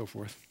and so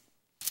forth.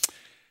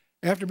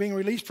 After being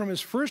released from his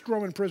first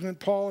Roman imprisonment,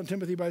 Paul and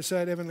Timothy by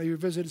side evidently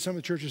visited some of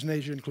the churches in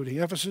Asia, including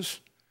Ephesus.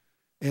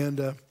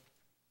 And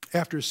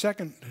after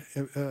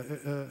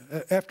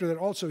that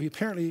also, he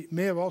apparently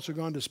may have also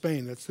gone to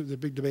Spain. That's the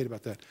big debate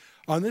about that.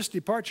 On this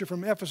departure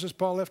from Ephesus,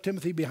 Paul left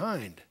Timothy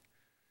behind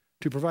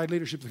to provide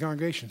leadership to the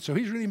congregation. So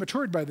he's really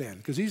matured by then,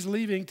 because he's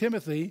leaving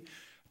Timothy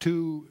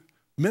to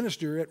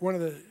minister at one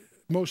of the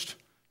most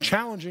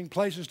challenging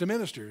places to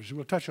minister, as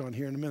we'll touch on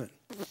here in a minute.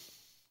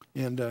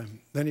 And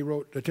then he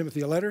wrote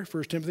Timothy a letter,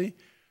 1 Timothy,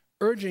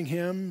 urging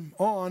him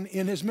on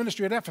in his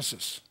ministry at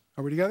Ephesus.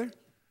 Are we together?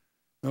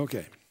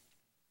 Okay.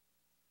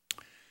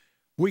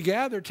 We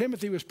gather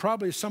Timothy was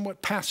probably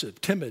somewhat passive,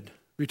 timid,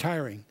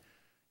 retiring,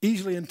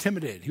 easily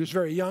intimidated. He was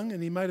very young,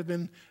 and he might have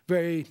been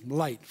very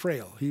light,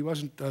 frail. He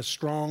wasn't a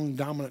strong,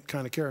 dominant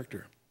kind of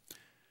character.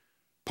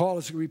 Paul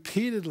is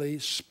repeatedly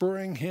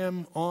spurring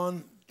him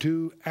on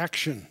to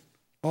action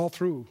all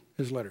through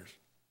his letters.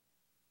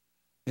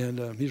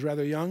 And he's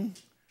rather young.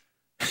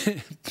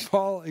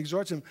 Paul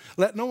exhorts him,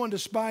 let no one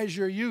despise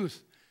your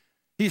youth.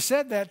 He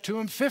said that to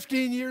him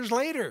 15 years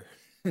later.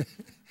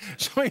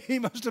 So he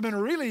must have been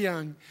really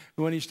young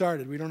when he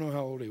started. We don't know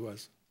how old he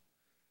was.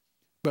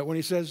 But when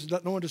he says,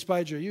 let no one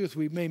despise your youth,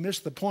 we may miss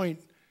the point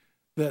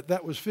that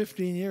that was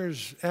 15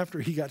 years after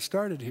he got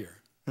started here.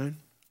 Right?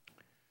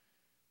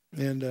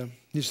 And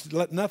he said,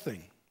 let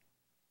nothing,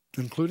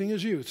 including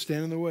his youth,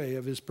 stand in the way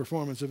of his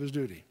performance of his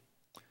duty.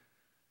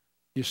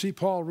 You see,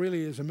 Paul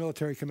really is a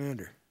military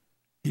commander.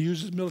 He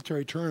uses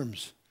military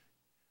terms,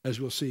 as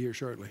we'll see here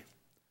shortly.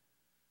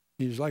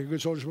 He's like a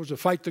good soldier supposed to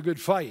fight the good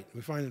fight,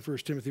 we find in 1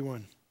 Timothy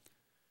 1.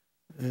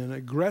 And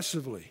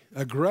aggressively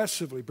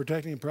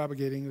protecting and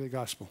propagating the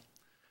gospel,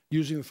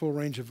 using the full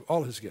range of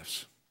all his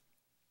gifts.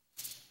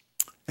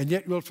 And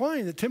yet we'll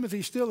find that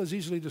Timothy still is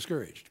easily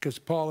discouraged, because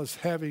Paul is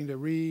having to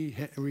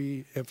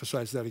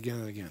re-emphasize that again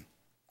and again.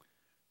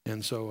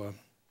 And so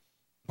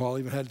Paul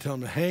even had to tell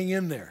him to hang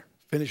in there,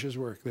 finish his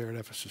work there at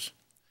Ephesus.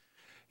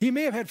 He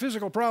may have had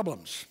physical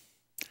problems,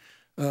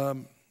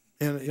 and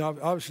he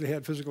obviously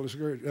had physical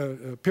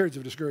periods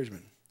of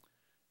discouragement.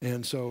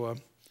 And so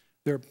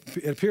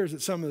it appears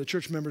that some of the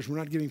church members were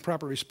not giving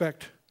proper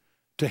respect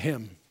to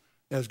him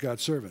as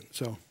God's servant.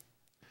 So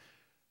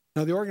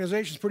now the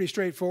organization is pretty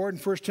straightforward.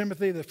 In 1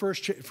 Timothy, the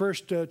first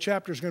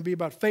chapter is going to be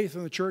about faith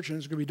in the church, and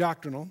it's going to be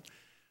doctrinal.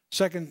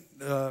 Second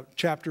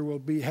chapter will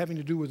be having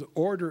to do with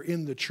order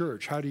in the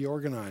church. How do you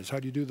organize? How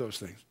do you do those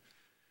things?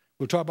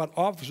 We'll talk about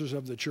officers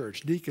of the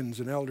church, deacons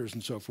and elders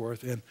and so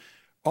forth. And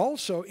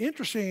also,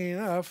 interestingly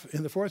enough,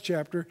 in the 4th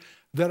chapter,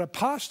 that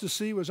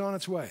apostasy was on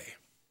its way.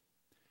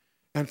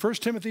 And 1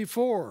 Timothy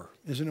 4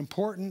 is an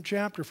important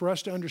chapter for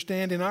us to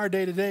understand in our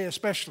day-to-day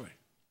especially.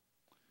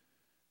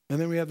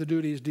 And then we have the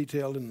duties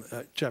detailed in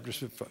chapters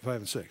 5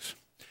 and 6.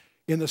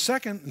 In the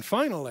second and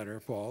final letter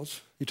of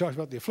Paul's, he talks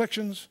about the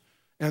afflictions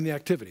and the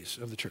activities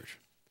of the church.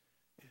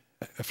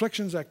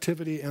 Afflictions,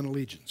 activity, and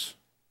allegiance.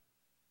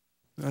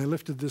 I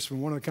lifted this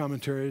from one of the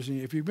commentaries.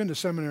 And if you've been to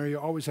seminary, you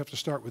always have to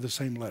start with the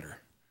same letter.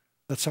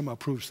 That somehow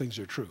proves things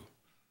are true.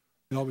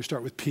 You always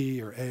start with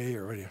P or A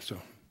or whatever.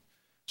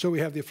 So we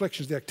have the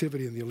afflictions, the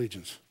activity, and the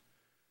allegiance.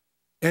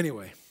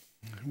 Anyway,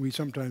 we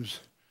sometimes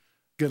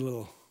get a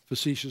little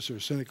facetious or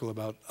cynical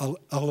about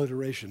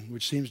alliteration,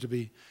 which seems to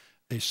be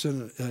a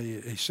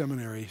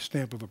seminary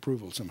stamp of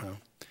approval somehow.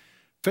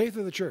 Faith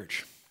of the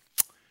church.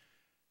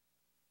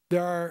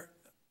 There are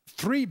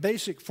three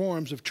basic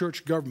forms of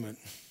church government.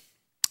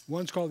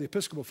 One's called the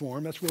Episcopal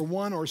form. That's where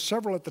one or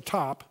several at the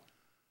top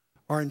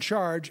are in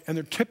charge, and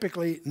they're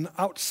typically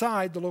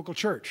outside the local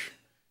church.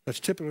 That's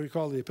typically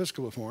called the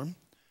Episcopal form.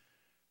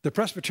 The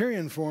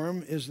Presbyterian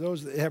form is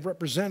those that have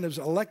representatives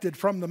elected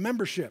from the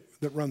membership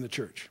that run the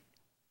church.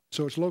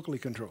 So it's locally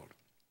controlled.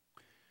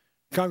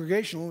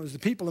 Congregational is the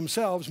people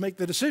themselves make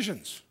the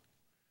decisions.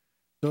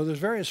 So there's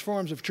various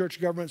forms of church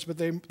governments, but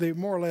they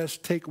more or less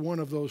take one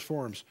of those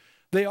forms.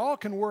 They all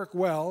can work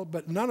well,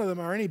 but none of them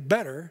are any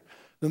better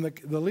than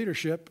the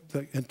leadership,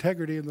 the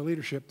integrity and the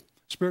leadership,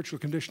 spiritual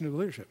condition of the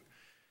leadership.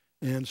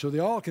 And so they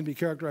all can be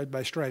characterized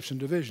by strifes and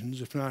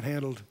divisions if not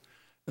handled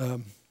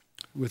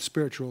with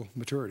spiritual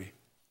maturity.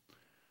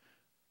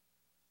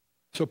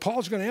 So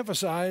Paul's going to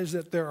emphasize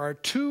that there are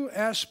two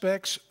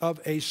aspects of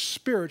a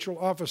spiritual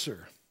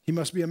officer. He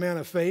must be a man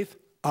of faith,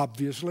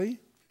 obviously.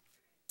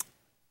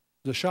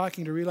 It's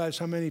shocking to realize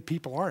how many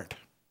people aren't.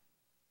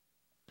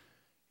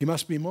 He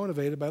must be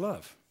motivated by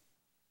love.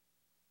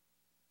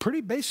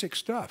 Pretty basic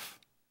stuff.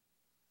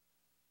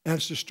 And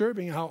it's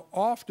disturbing how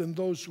often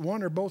those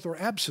one or both are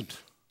absent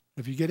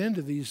if you get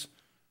into these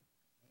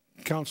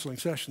counseling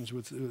sessions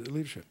with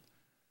leadership.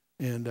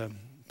 And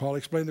Paul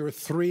explained there were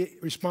three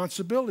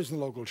responsibilities in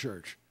the local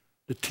church.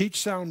 To teach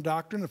sound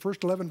doctrine. The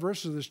first 11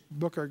 verses of this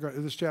book,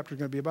 this chapter, are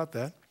going to be about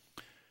that.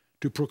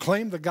 To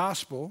proclaim the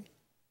gospel.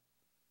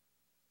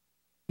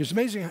 It's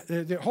amazing,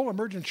 the whole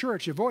emergent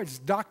church avoids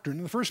doctrine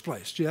in the first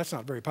place. Gee, that's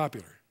not very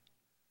popular.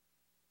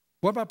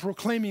 What about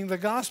proclaiming the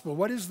gospel?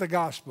 What is the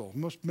gospel?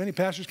 Many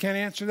pastors can't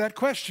answer that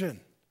question.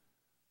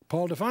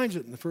 Paul defines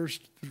it in the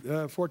first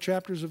 4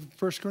 chapters of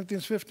 1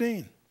 Corinthians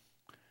 15.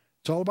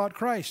 It's all about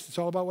Christ. It's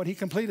all about what he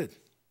completed.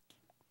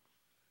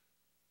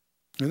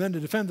 And then to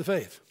defend the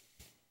faith.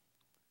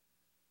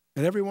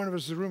 And every one of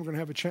us in the room are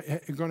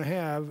going to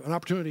have an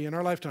opportunity in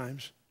our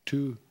lifetimes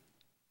to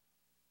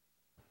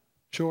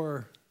show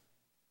our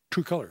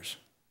true colors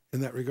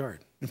in that regard.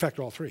 In fact,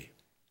 all three.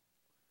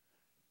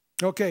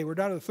 Okay, we're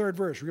down to the 3rd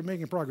verse. We're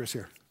making progress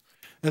here.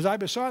 As I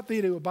besought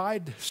thee to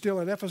abide still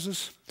at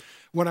Ephesus,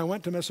 when I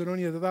went to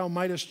Macedonia, that thou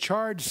mightest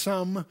charge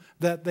some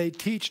that they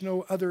teach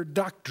no other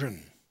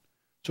doctrine.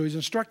 So he's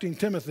instructing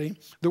Timothy.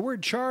 The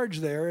word charge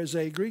there is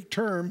a Greek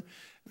term,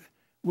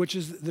 which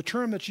is the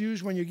term that's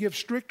used when you give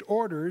strict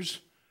orders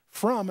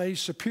from a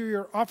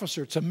superior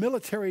officer. It's a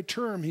military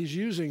term he's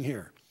using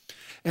here.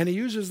 And he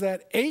uses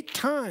that 8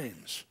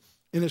 times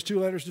in his 2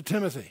 letters to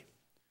Timothy.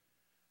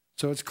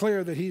 So it's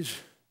clear that he's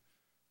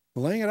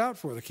laying it out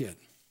for the kid.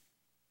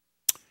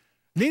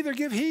 Neither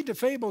give heed to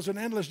fables and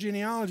endless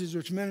genealogies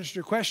which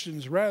minister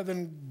questions rather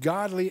than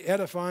godly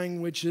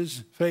edifying, which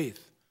is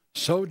faith.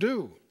 So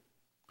do.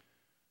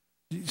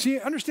 See,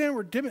 understand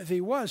where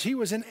Timothy was. He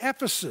was in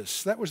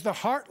Ephesus. That was the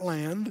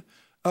heartland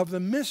of the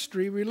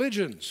mystery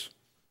religions.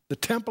 The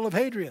temple of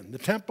Hadrian, the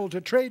temple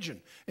to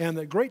Trajan, and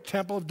the great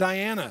temple of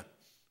Diana,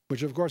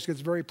 which of course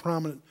gets very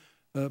prominent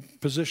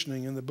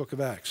positioning in the book of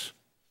Acts.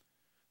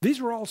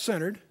 These were all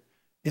centered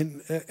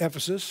in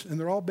Ephesus, and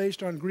they're all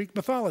based on Greek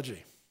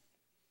mythology.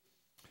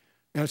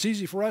 Now, it's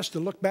easy for us to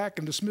look back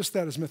and dismiss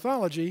that as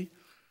mythology,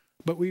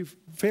 but we've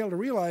failed to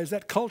realize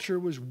that culture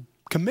was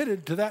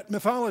committed to that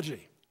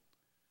mythology.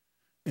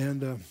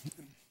 And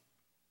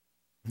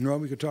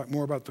we could talk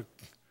more about the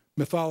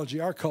mythology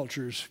our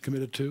culture's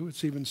committed to.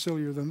 It's even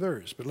sillier than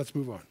theirs, but let's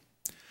move on.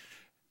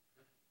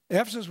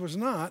 Ephesus was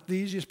not the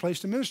easiest place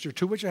to minister,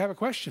 to which I have a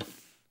question.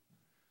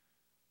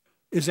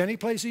 Is any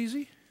place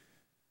easy?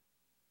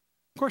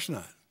 Of course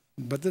not.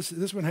 But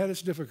this one had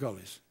its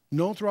difficulties.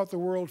 Known throughout the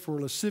world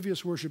for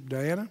lascivious worship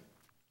Diana.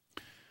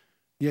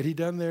 Yet he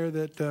done there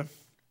that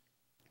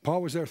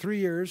Paul was there 3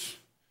 years.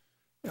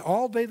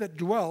 All they that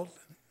dwelt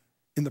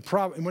in the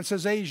province, and when it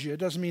says Asia, it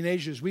doesn't mean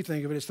Asia as we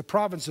think of it. It's the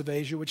province of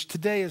Asia, which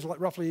today is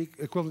roughly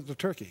equivalent to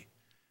Turkey.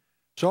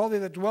 So all they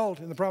that dwelt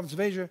in the province of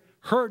Asia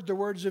heard the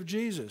words of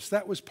Jesus.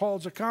 That was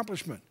Paul's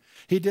accomplishment.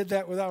 He did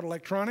that without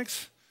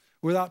electronics,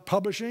 without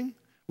publishing,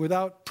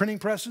 without printing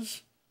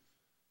presses,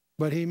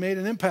 but he made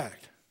an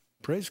impact.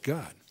 Praise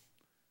God.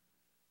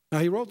 Now,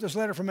 he wrote this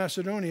letter from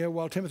Macedonia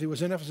while Timothy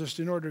was in Ephesus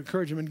in order to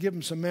encourage him and give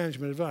him some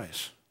management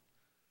advice.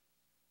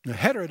 Now,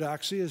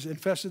 heterodoxy has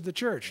infested the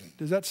church.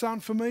 Does that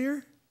sound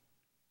familiar?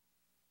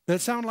 Does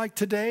that sound like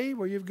today,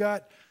 where you've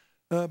got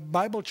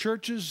Bible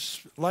churches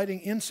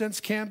lighting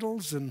incense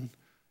candles and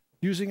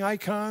using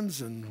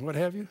icons and what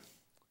have you?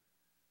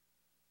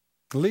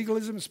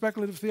 Legalism and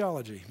speculative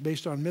theology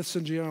based on myths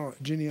and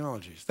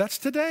genealogies. That's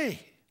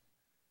today.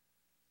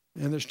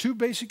 And there's 2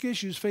 basic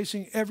issues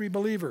facing every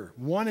believer.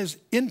 One is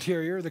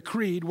interior, the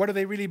creed. What do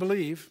they really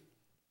believe?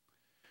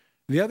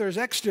 The other is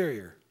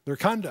exterior. their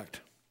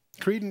conduct,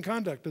 creed and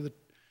conduct of the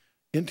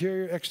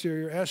interior,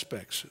 exterior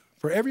aspects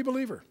for every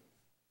believer.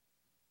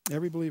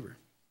 Every believer.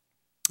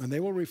 And they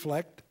will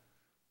reflect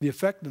the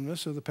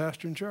effectiveness of the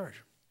pastor in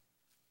charge.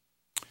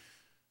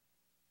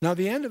 Now,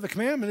 the end of the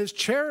commandment is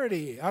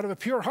charity out of a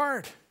pure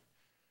heart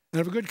and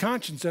of a good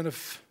conscience and of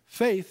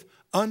faith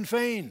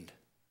unfeigned.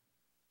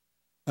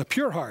 A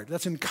pure heart.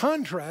 That's in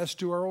contrast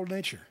to our old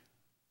nature.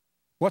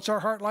 What's our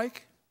heart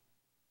like?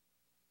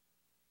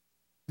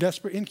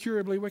 Desperate,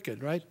 incurably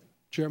wicked, right?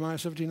 Jeremiah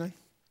 17:9.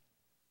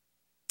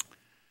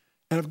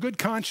 And of good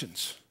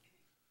conscience.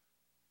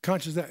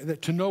 Conscience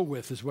that to know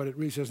with is what it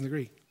really says in the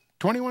Greek.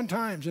 21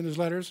 times in his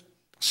letters,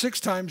 6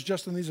 times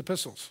just in these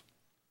epistles.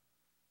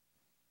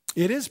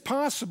 It is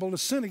possible to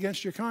sin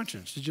against your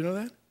conscience. Did you know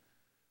that?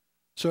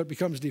 So it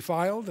becomes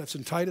defiled. That's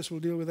in Titus. We'll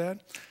deal with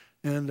that.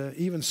 And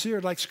even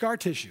seared like scar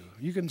tissue.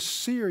 You can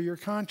sear your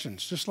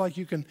conscience, just like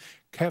you can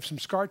have some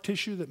scar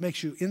tissue that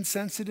makes you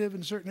insensitive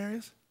in certain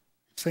areas.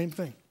 Same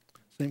thing.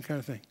 Same kind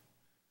of thing.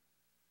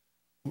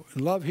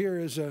 Love here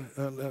is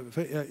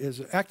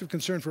an active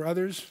concern for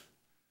others,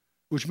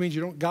 which means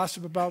you don't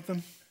gossip about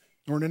them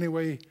or in any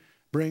way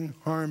bring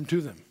harm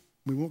to them.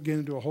 We won't get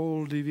into a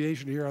whole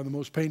deviation here on the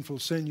most painful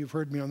sin. You've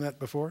heard me on that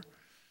before.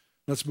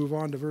 Let's move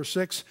on to verse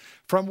 6.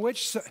 From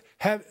which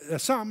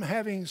some,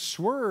 having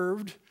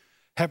swerved,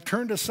 have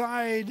turned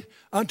aside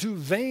unto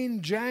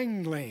vain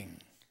jangling.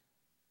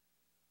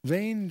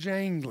 Vain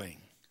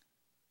jangling.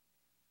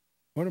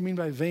 What do I mean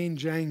by vain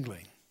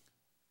jangling?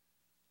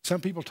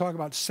 Some people talk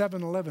about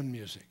 7-11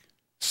 music.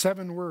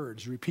 7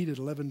 words repeated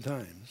 11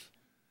 times.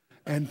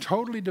 And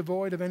totally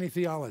devoid of any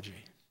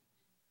theology.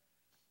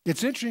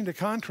 It's interesting to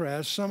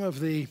contrast some of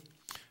the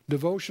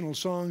devotional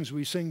songs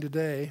we sing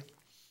today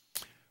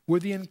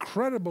with the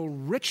incredible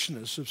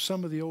richness of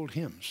some of the old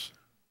hymns.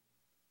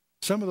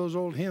 Some of those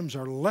old hymns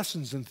are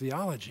lessons in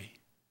theology,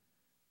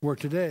 where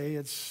today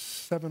it's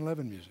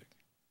 7-11 music.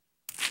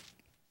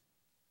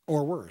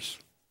 Or worse.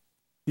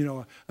 You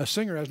know, a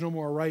singer has no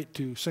more right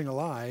to sing a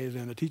lie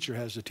than a teacher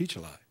has to teach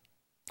a lie.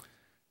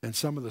 And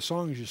some of the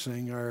songs you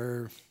sing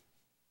are...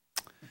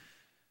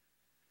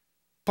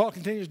 Paul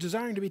continues,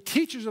 desiring to be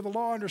teachers of the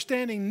law,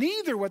 understanding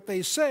neither what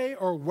they say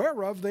or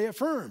whereof they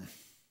affirm.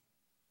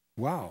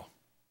 Wow.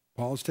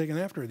 Paul's taken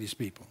after these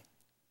people.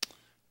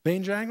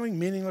 Vain jangling,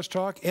 meaningless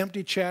talk,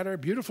 empty chatter,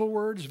 beautiful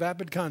words,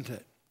 vapid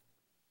content.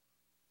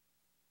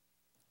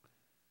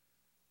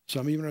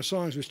 Some even are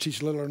songs which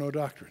teach little or no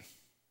doctrine.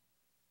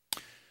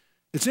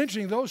 It's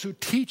interesting, those who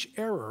teach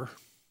error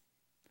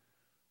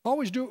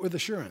always do it with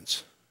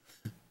assurance.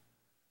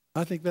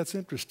 I think that's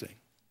interesting.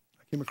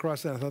 I came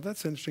across that. I thought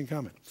that's an interesting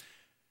comment.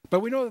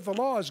 But we know that the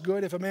law is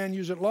good if a man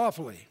use it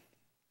lawfully.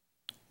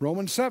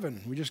 Romans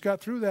 7, we just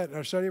got through that in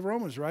our study of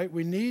Romans, right?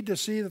 We need to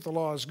see that the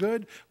law is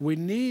good. We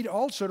need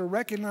also to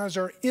recognize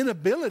our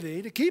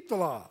inability to keep the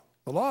law.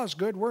 The law is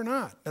good, we're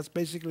not. That's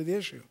basically the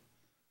issue.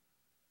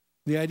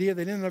 The idea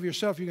that in and of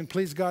yourself you can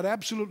please God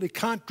absolutely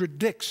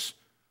contradicts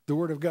the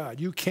Word of God.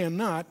 You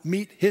cannot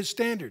meet His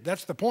standard.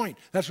 That's the point.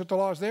 That's what the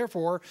law is there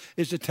for,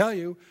 is to tell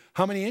you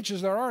how many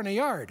inches there are in a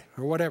yard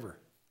or whatever.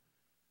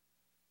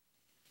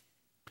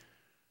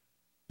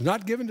 It's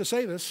not given to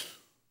save us,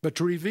 but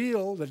to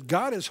reveal that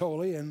God is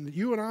holy and that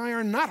you and I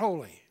are not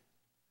holy.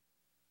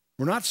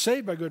 We're not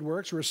saved by good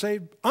works. We're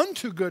saved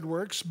unto good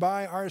works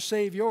by our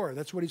Savior.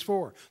 That's what He's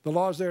for. The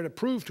law is there to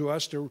prove to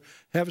us, to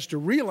have us to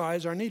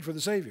realize our need for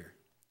the Savior.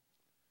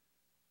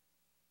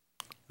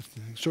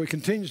 So he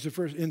continues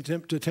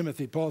to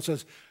Timothy. Paul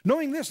says,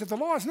 knowing this, that the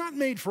law is not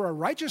made for a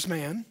righteous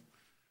man,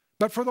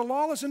 but for the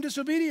lawless and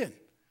disobedient,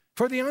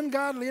 for the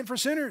ungodly and for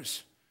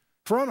sinners,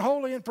 for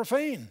unholy and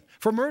profane,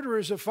 for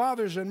murderers of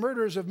fathers and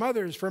murderers of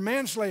mothers, for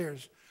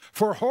manslayers,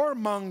 for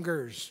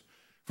whoremongers,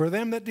 for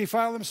them that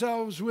defile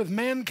themselves with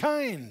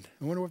mankind.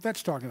 I wonder what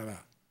that's talking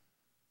about.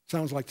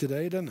 Sounds like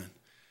today, doesn't it?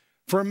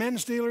 For men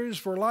stealers,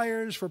 for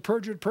liars, for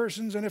perjured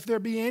persons, and if there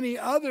be any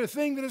other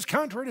thing that is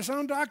contrary to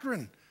sound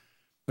doctrine,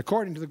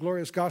 according to the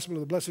glorious gospel of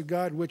the blessed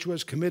God, which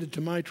was committed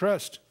to my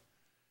trust.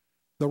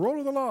 The role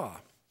of the law.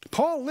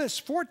 Paul lists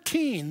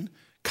 14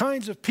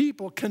 kinds of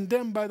people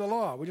condemned by the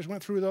law. We just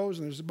went through those,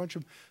 and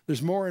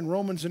there's more in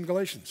Romans and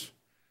Galatians.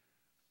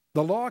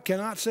 The law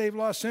cannot save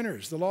lost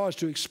sinners. The law is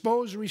to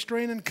expose,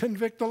 restrain, and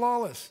convict the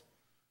lawless.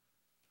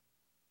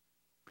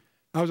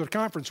 I was at a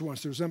conference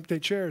once. There was empty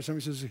chairs.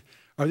 Somebody says,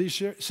 are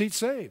these seats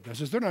saved? I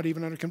says, they're not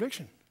even under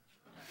conviction.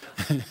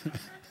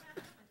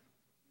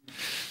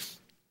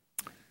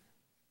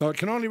 Though it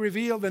can only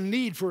reveal the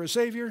need for a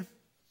Savior,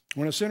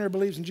 when a sinner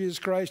believes in Jesus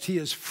Christ, he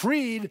is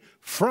freed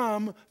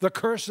from the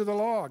curse of the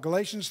law.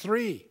 Galatians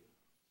 3.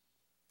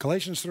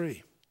 Galatians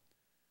 3.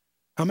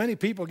 How many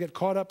people get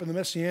caught up in the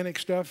messianic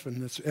stuff,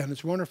 and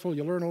it's wonderful,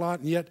 you learn a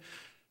lot, and yet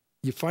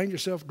you find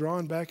yourself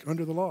drawn back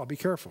under the law. Be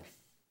careful.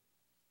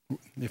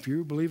 If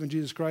you believe in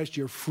Jesus Christ,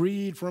 you're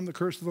freed from the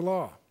curse of the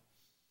law.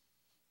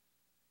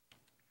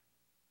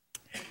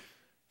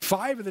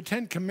 5 of the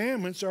 10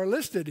 commandments are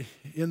listed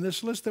in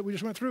this list that we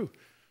just went through.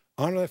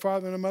 Honor thy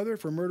father and thy mother,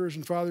 for murderers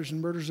and fathers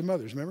and murderers of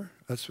mothers. Remember?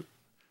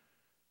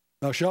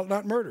 Thou shalt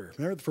not murder.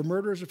 Remember, for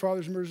murderers are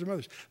fathers and murderers are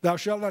mothers. Thou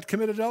shalt not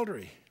commit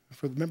adultery.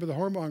 Remember the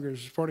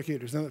whoremongers,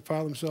 fornicators, them that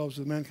defile themselves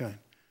with mankind.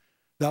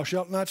 Thou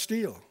shalt not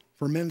steal,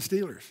 for men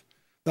stealers.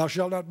 Thou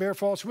shalt not bear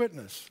false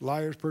witness,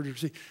 liars,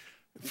 perjurers. See,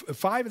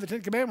 5 of the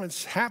 10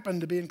 commandments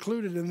happen to be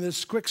included in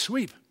this quick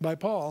sweep by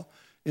Paul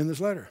in this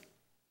letter.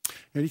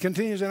 And he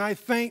continues, and I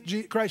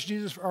thank Christ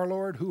Jesus our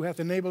Lord, who hath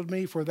enabled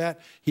me for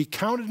that. He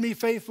counted me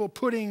faithful,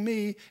 putting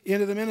me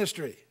into the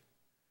ministry.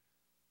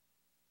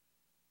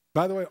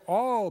 By the way,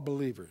 all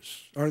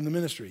believers are in the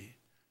ministry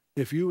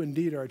if you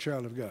indeed are a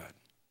child of God.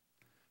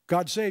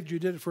 God saved you,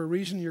 did it for a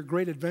reason. Your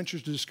great adventure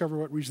is to discover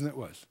what reason that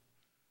was.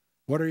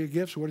 What are your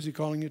gifts? What is he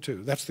calling you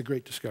to? That's the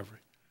great discovery.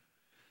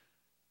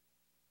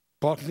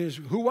 Paul continues,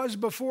 who was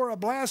before a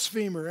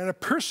blasphemer and a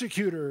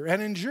persecutor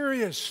and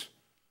injurious.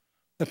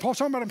 And Paul's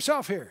talking about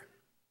himself here.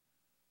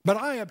 But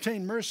I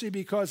obtained mercy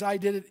because I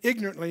did it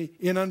ignorantly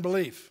in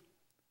unbelief.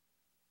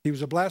 He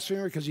was a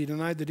blasphemer because he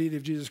denied the deity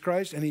of Jesus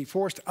Christ, and he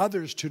forced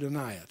others to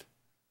deny it.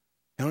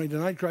 Not only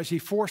denied Christ, he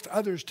forced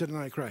others to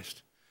deny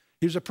Christ.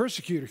 He was a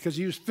persecutor because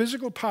he used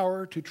physical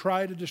power to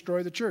try to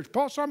destroy the church.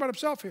 Paul's talking about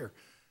himself here.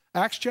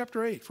 Acts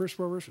chapter 8, first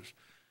 4 verses.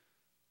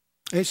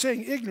 And he's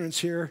saying ignorance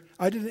here.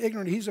 I did it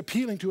ignorant. He's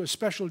appealing to a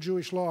special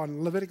Jewish law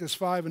in Leviticus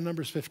 5 and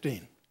Numbers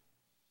 15.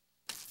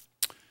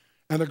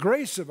 And the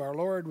grace of our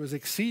Lord was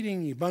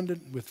exceeding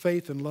abundant with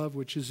faith and love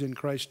which is in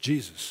Christ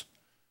Jesus.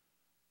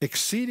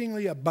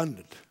 Exceedingly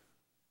abundant.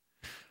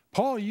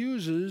 Paul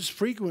uses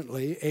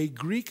frequently a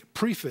Greek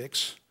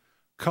prefix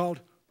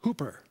called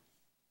huper.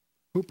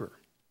 Huper.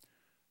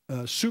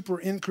 Super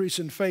increase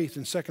in faith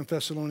in 2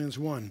 Thessalonians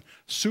 1.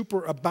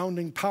 Super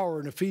abounding power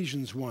in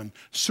Ephesians 1.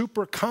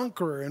 Super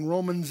conqueror in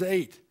Romans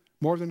 8.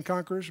 More than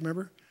conquerors,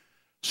 remember?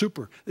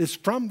 Super. It's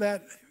from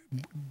that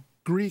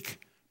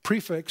Greek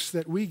prefix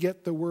that we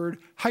get the word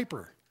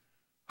hyper.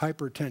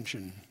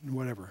 Hypertension,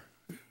 whatever.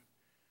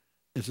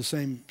 It's the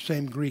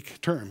same Greek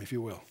term, if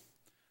you will.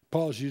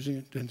 Paul's using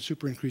it in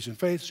super increase in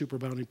faith, super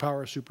abounding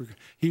power,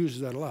 he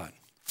uses that a lot.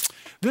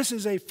 This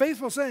is a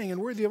faithful saying and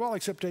worthy of all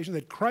acceptation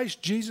that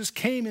Christ Jesus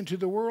came into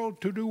the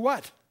world to do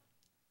what?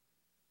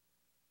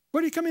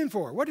 What did he come in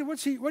for? What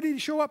did he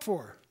show up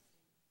for?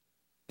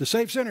 To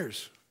save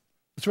sinners.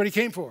 That's what he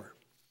came for.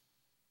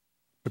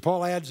 But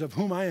Paul adds, of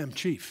whom I am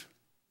chief.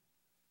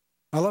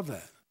 I love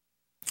that.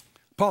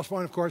 Paul's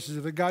point, of course, is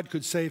that if God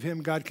could save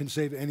him, God can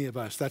save any of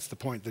us. That's the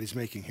point that he's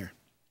making here.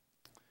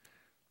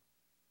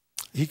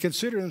 He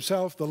considered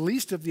himself the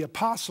least of the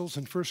apostles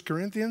in 1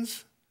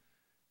 Corinthians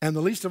and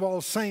the least of all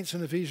saints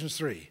in Ephesians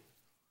 3.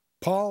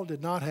 Paul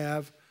did not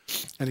have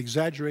an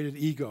exaggerated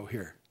ego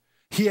here.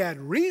 He had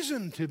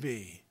reason to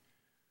be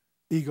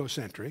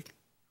egocentric.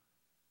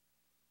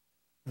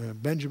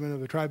 Benjamin of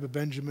the tribe of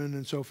Benjamin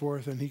and so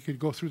forth, and he could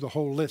go through the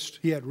whole list.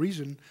 He had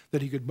reason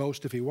that he could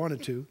boast if he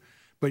wanted to,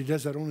 but he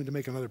does that only to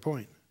make another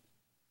point,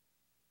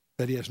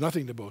 that he has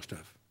nothing to boast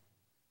of.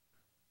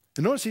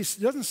 And notice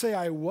he doesn't say,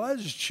 I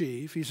was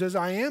chief. He says,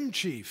 I am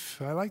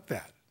chief. I like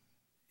that.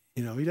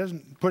 You know, he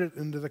doesn't put it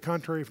into the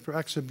contrary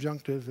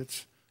subjunctive.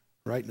 It's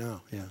right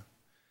now, yeah.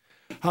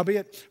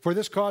 Howbeit, for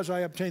this cause I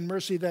obtained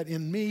mercy, that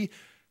in me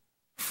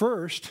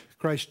first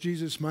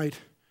Jesus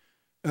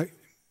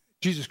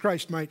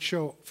Christ might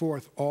show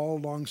forth all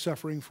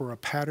long-suffering for a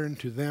pattern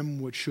to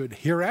them which should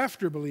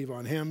hereafter believe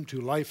on him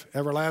to life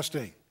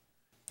everlasting.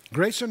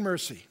 Grace and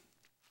mercy.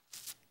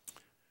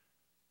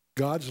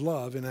 God's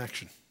love in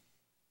action.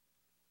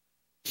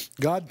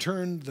 God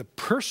turned the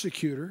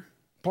persecutor,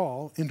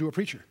 Paul, into a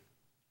preacher.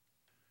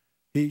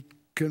 He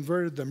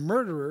converted the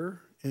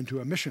murderer into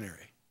a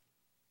missionary.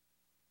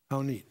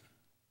 How neat.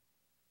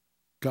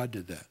 God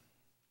did that.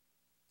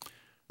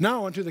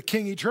 Now unto the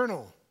King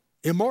eternal,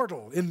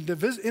 immortal,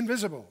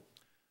 invisible,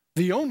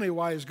 the only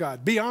wise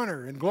God, be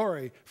honor and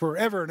glory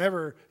forever and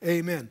ever.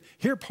 Amen.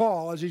 Here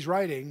Paul, as he's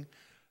writing,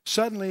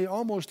 suddenly,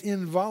 almost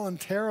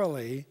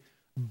involuntarily,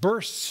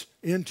 bursts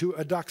into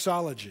a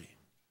doxology.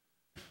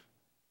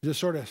 He just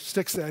sort of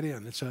sticks that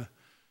in. It's a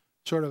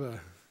sort of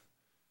a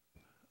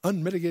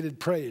unmitigated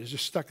praise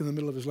just stuck in the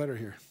middle of his letter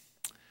here.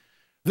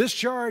 This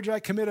charge I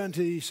commit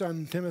unto thee,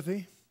 son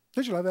Timothy.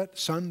 Did you love that?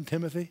 Son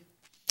Timothy.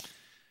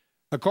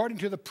 According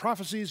to the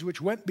prophecies which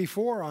went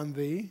before on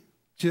thee.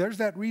 See, there's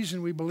that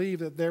reason we believe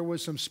that there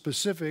was some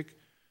specific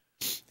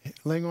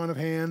laying on of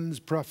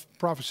hands,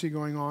 prophecy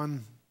going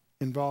on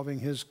involving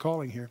his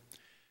calling here.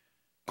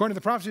 According to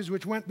the prophecies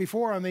which went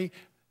before on thee,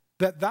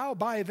 that thou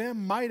by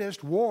them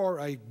mightest war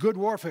a good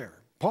warfare.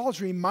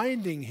 Paul's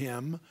reminding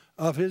him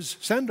of his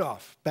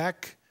send-off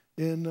back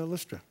in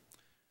Lystra.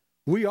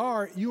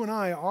 You and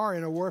I are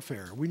in a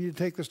warfare. We need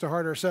to take this to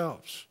heart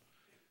ourselves.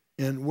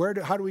 And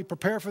how do we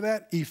prepare for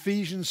that?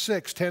 Ephesians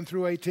 6, 10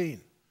 through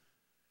 18.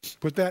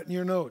 Put that in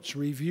your notes.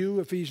 Review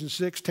Ephesians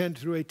 6, 10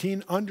 through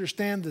 18.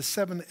 Understand the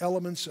 7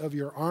 elements of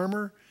your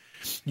armor.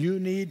 You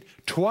need,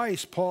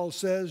 twice Paul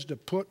says, to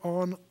put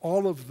on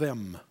all of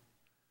them.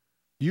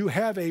 You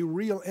have a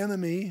real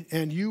enemy,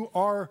 and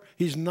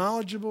he's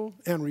knowledgeable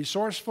and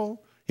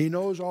resourceful. He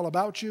knows all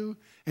about you,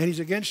 and he's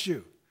against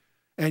you.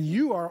 And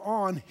you are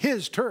on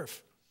his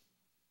turf.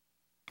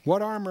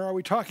 What armor are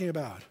we talking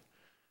about?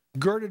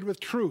 Girded with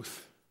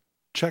truth.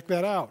 Check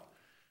that out.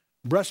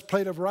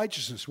 Breastplate of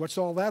righteousness. What's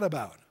all that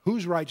about?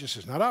 Whose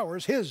righteousness? Not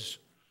ours, his.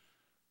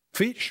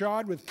 Feet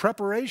shod with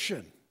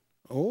preparation.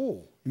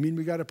 Oh, you mean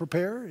we got to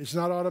prepare? It's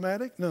not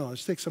automatic? No,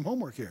 let's take some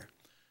homework here.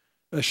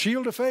 A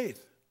shield of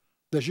faith.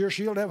 Does your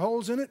shield have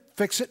holes in it?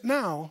 Fix it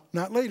now,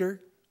 not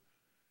later.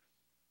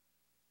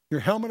 Your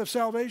helmet of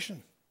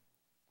salvation.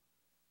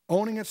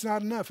 Owning it's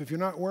not enough. If you're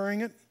not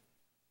wearing it,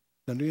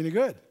 doesn't do you any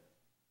good.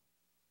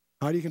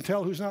 How do you can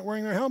tell who's not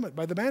wearing their helmet?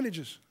 By the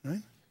bandages,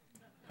 right?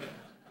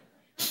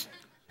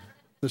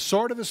 The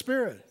sword of the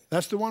Spirit.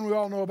 That's the one we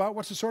all know about.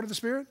 What's the sword of the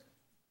Spirit?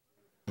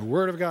 The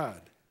Word of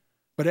God.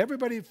 But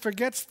everybody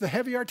forgets the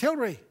heavy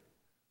artillery.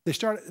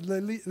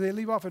 They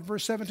leave off at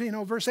verse 17.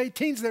 Oh, verse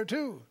 18's there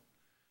too.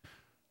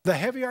 The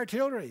heavy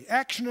artillery,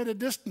 action at a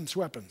distance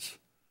weapons.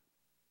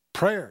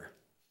 Prayer.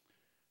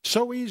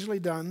 So easily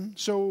done,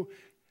 so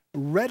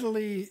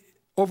readily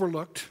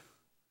overlooked.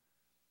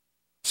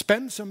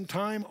 Spend some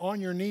time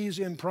on your knees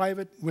in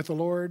private with the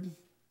Lord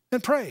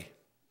and pray.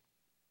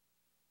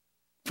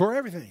 For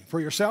everything, for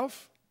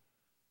yourself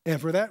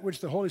and for that which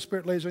the Holy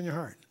Spirit lays on your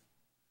heart.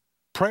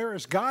 Prayer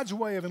is God's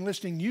way of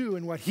enlisting you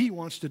in what He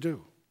wants to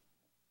do.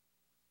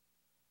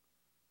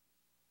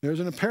 There's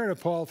an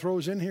imperative Paul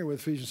throws in here with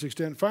Ephesians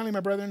 6:10. Finally, my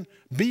brethren,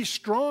 be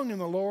strong in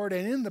the Lord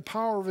and in the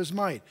power of His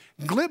might.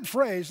 Glib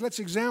phrase, let's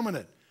examine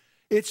it.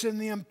 It's in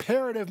the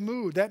imperative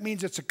mood. That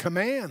means it's a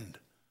command.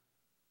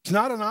 It's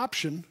not an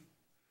option.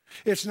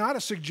 It's not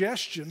a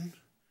suggestion.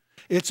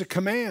 It's a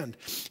command.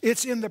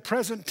 It's in the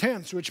present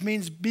tense, which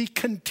means be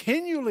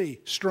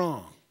continually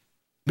strong.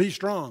 Be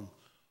strong.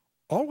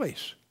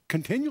 Always.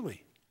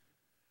 Continually.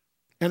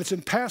 And it's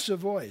in passive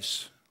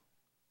voice.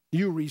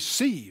 You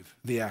receive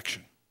the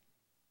action.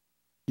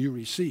 You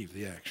receive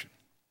the action.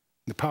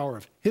 The power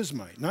of His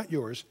might, not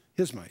yours,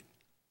 His might.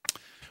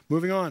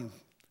 Moving on,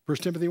 1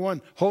 Timothy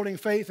 1, holding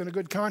faith and a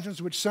good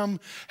conscience, which some,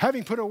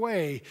 having put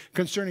away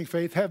concerning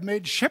faith, have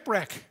made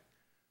shipwreck,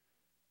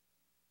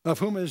 of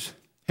whom is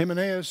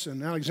Hymenaeus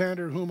and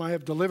Alexander, whom I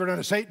have delivered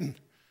unto Satan,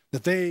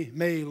 that they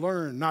may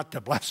learn not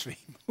to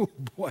blaspheme. Oh,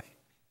 boy.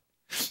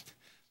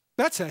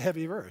 That's a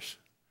heavy verse.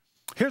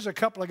 Here's a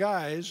couple of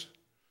guys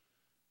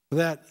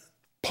that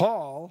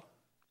Paul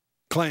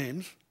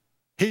claims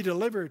he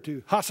delivered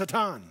to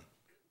Hasatan,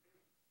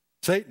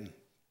 Satan,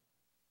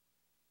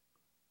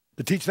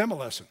 to teach them a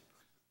lesson.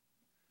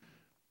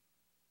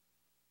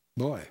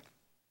 Boy.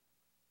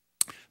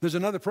 There's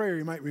another prayer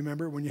you might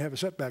remember when you have a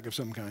setback of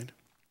some kind.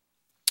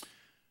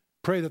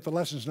 Pray that the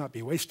lessons not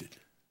be wasted.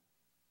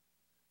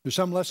 There's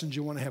some lessons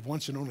you want to have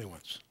once and only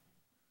once.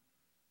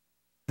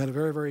 I had a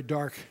very, very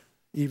dark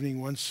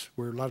evening once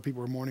where a lot of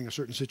people were mourning a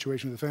certain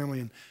situation with the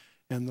family,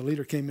 and the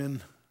leader came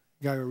in,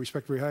 a guy I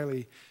respect very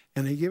highly,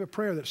 and he gave a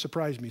prayer that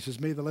surprised me. He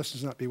says, may the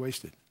lessons not be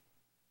wasted.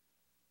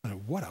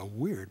 What a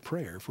weird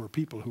prayer for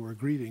people who are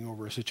grieving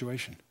over a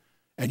situation.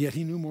 And yet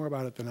he knew more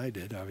about it than I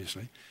did,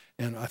 obviously.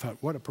 And I thought,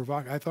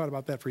 I thought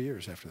about that for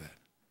years after that.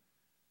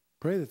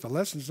 Pray that the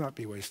lessons not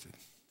be wasted.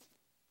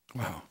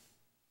 Wow.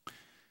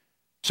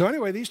 So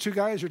anyway, these two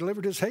guys are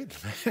delivered to Satan.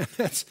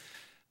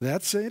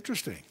 That's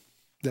interesting,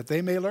 that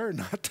they may learn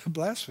not to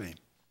blaspheme.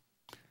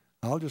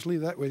 I'll just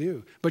leave that with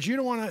you. But you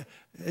don't want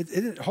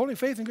to, holding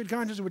faith and good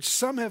conscience, which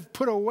some have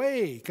put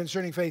away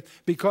concerning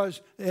faith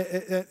because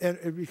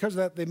of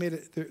that they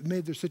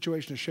made their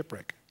situation a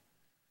shipwreck.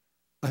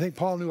 I think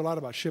Paul knew a lot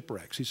about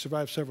shipwrecks. He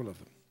survived several of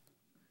them.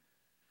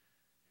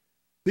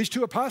 These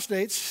two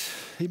apostates,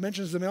 he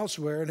mentions them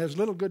elsewhere and has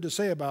little good to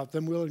say about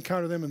them. We'll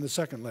encounter them in the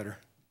second letter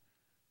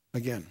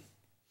again.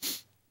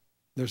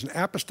 There's an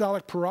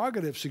apostolic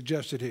prerogative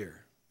suggested here.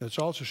 That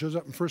also shows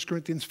up in 1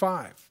 Corinthians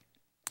 5.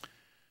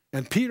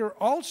 And Peter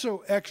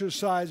also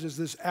exercises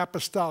this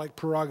apostolic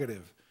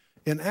prerogative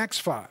in Acts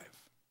 5.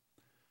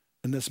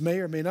 And this may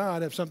or may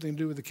not have something to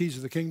do with the keys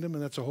of the kingdom,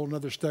 and that's a whole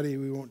other study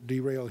we won't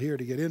derail here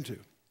to get into.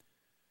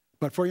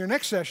 But for your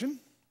next session,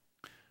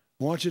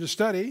 I want you to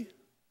study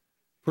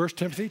 1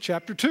 Timothy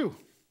chapter 2.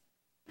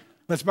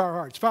 Let's bow our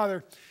hearts.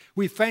 Father,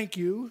 we thank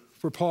you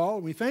for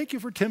Paul. We thank you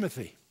for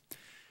Timothy.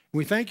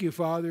 We thank you,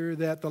 Father,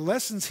 that the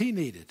lessons he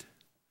needed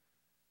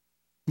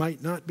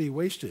might not be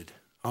wasted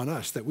on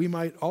us, that we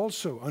might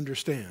also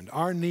understand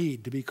our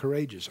need to be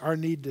courageous, our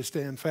need to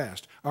stand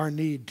fast, our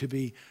need to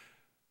be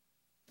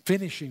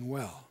finishing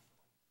well.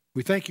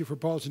 We thank you for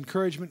Paul's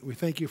encouragement. We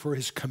thank you for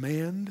his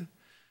command.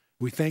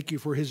 We thank you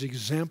for his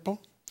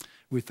example.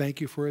 We thank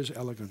you for his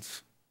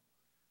elegance.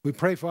 We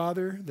pray,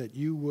 Father, that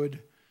you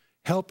would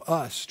help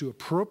us to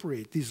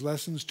appropriate these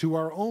lessons to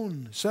our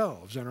own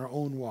selves and our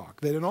own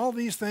walk, that in all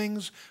these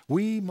things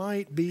we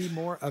might be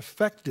more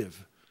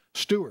effective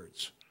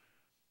stewards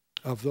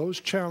of those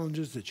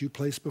challenges that you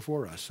place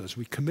before us as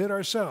we commit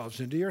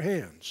ourselves into your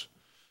hands.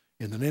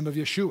 In the name of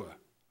Yeshua,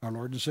 our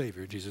Lord and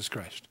Savior, Jesus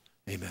Christ.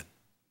 Amen.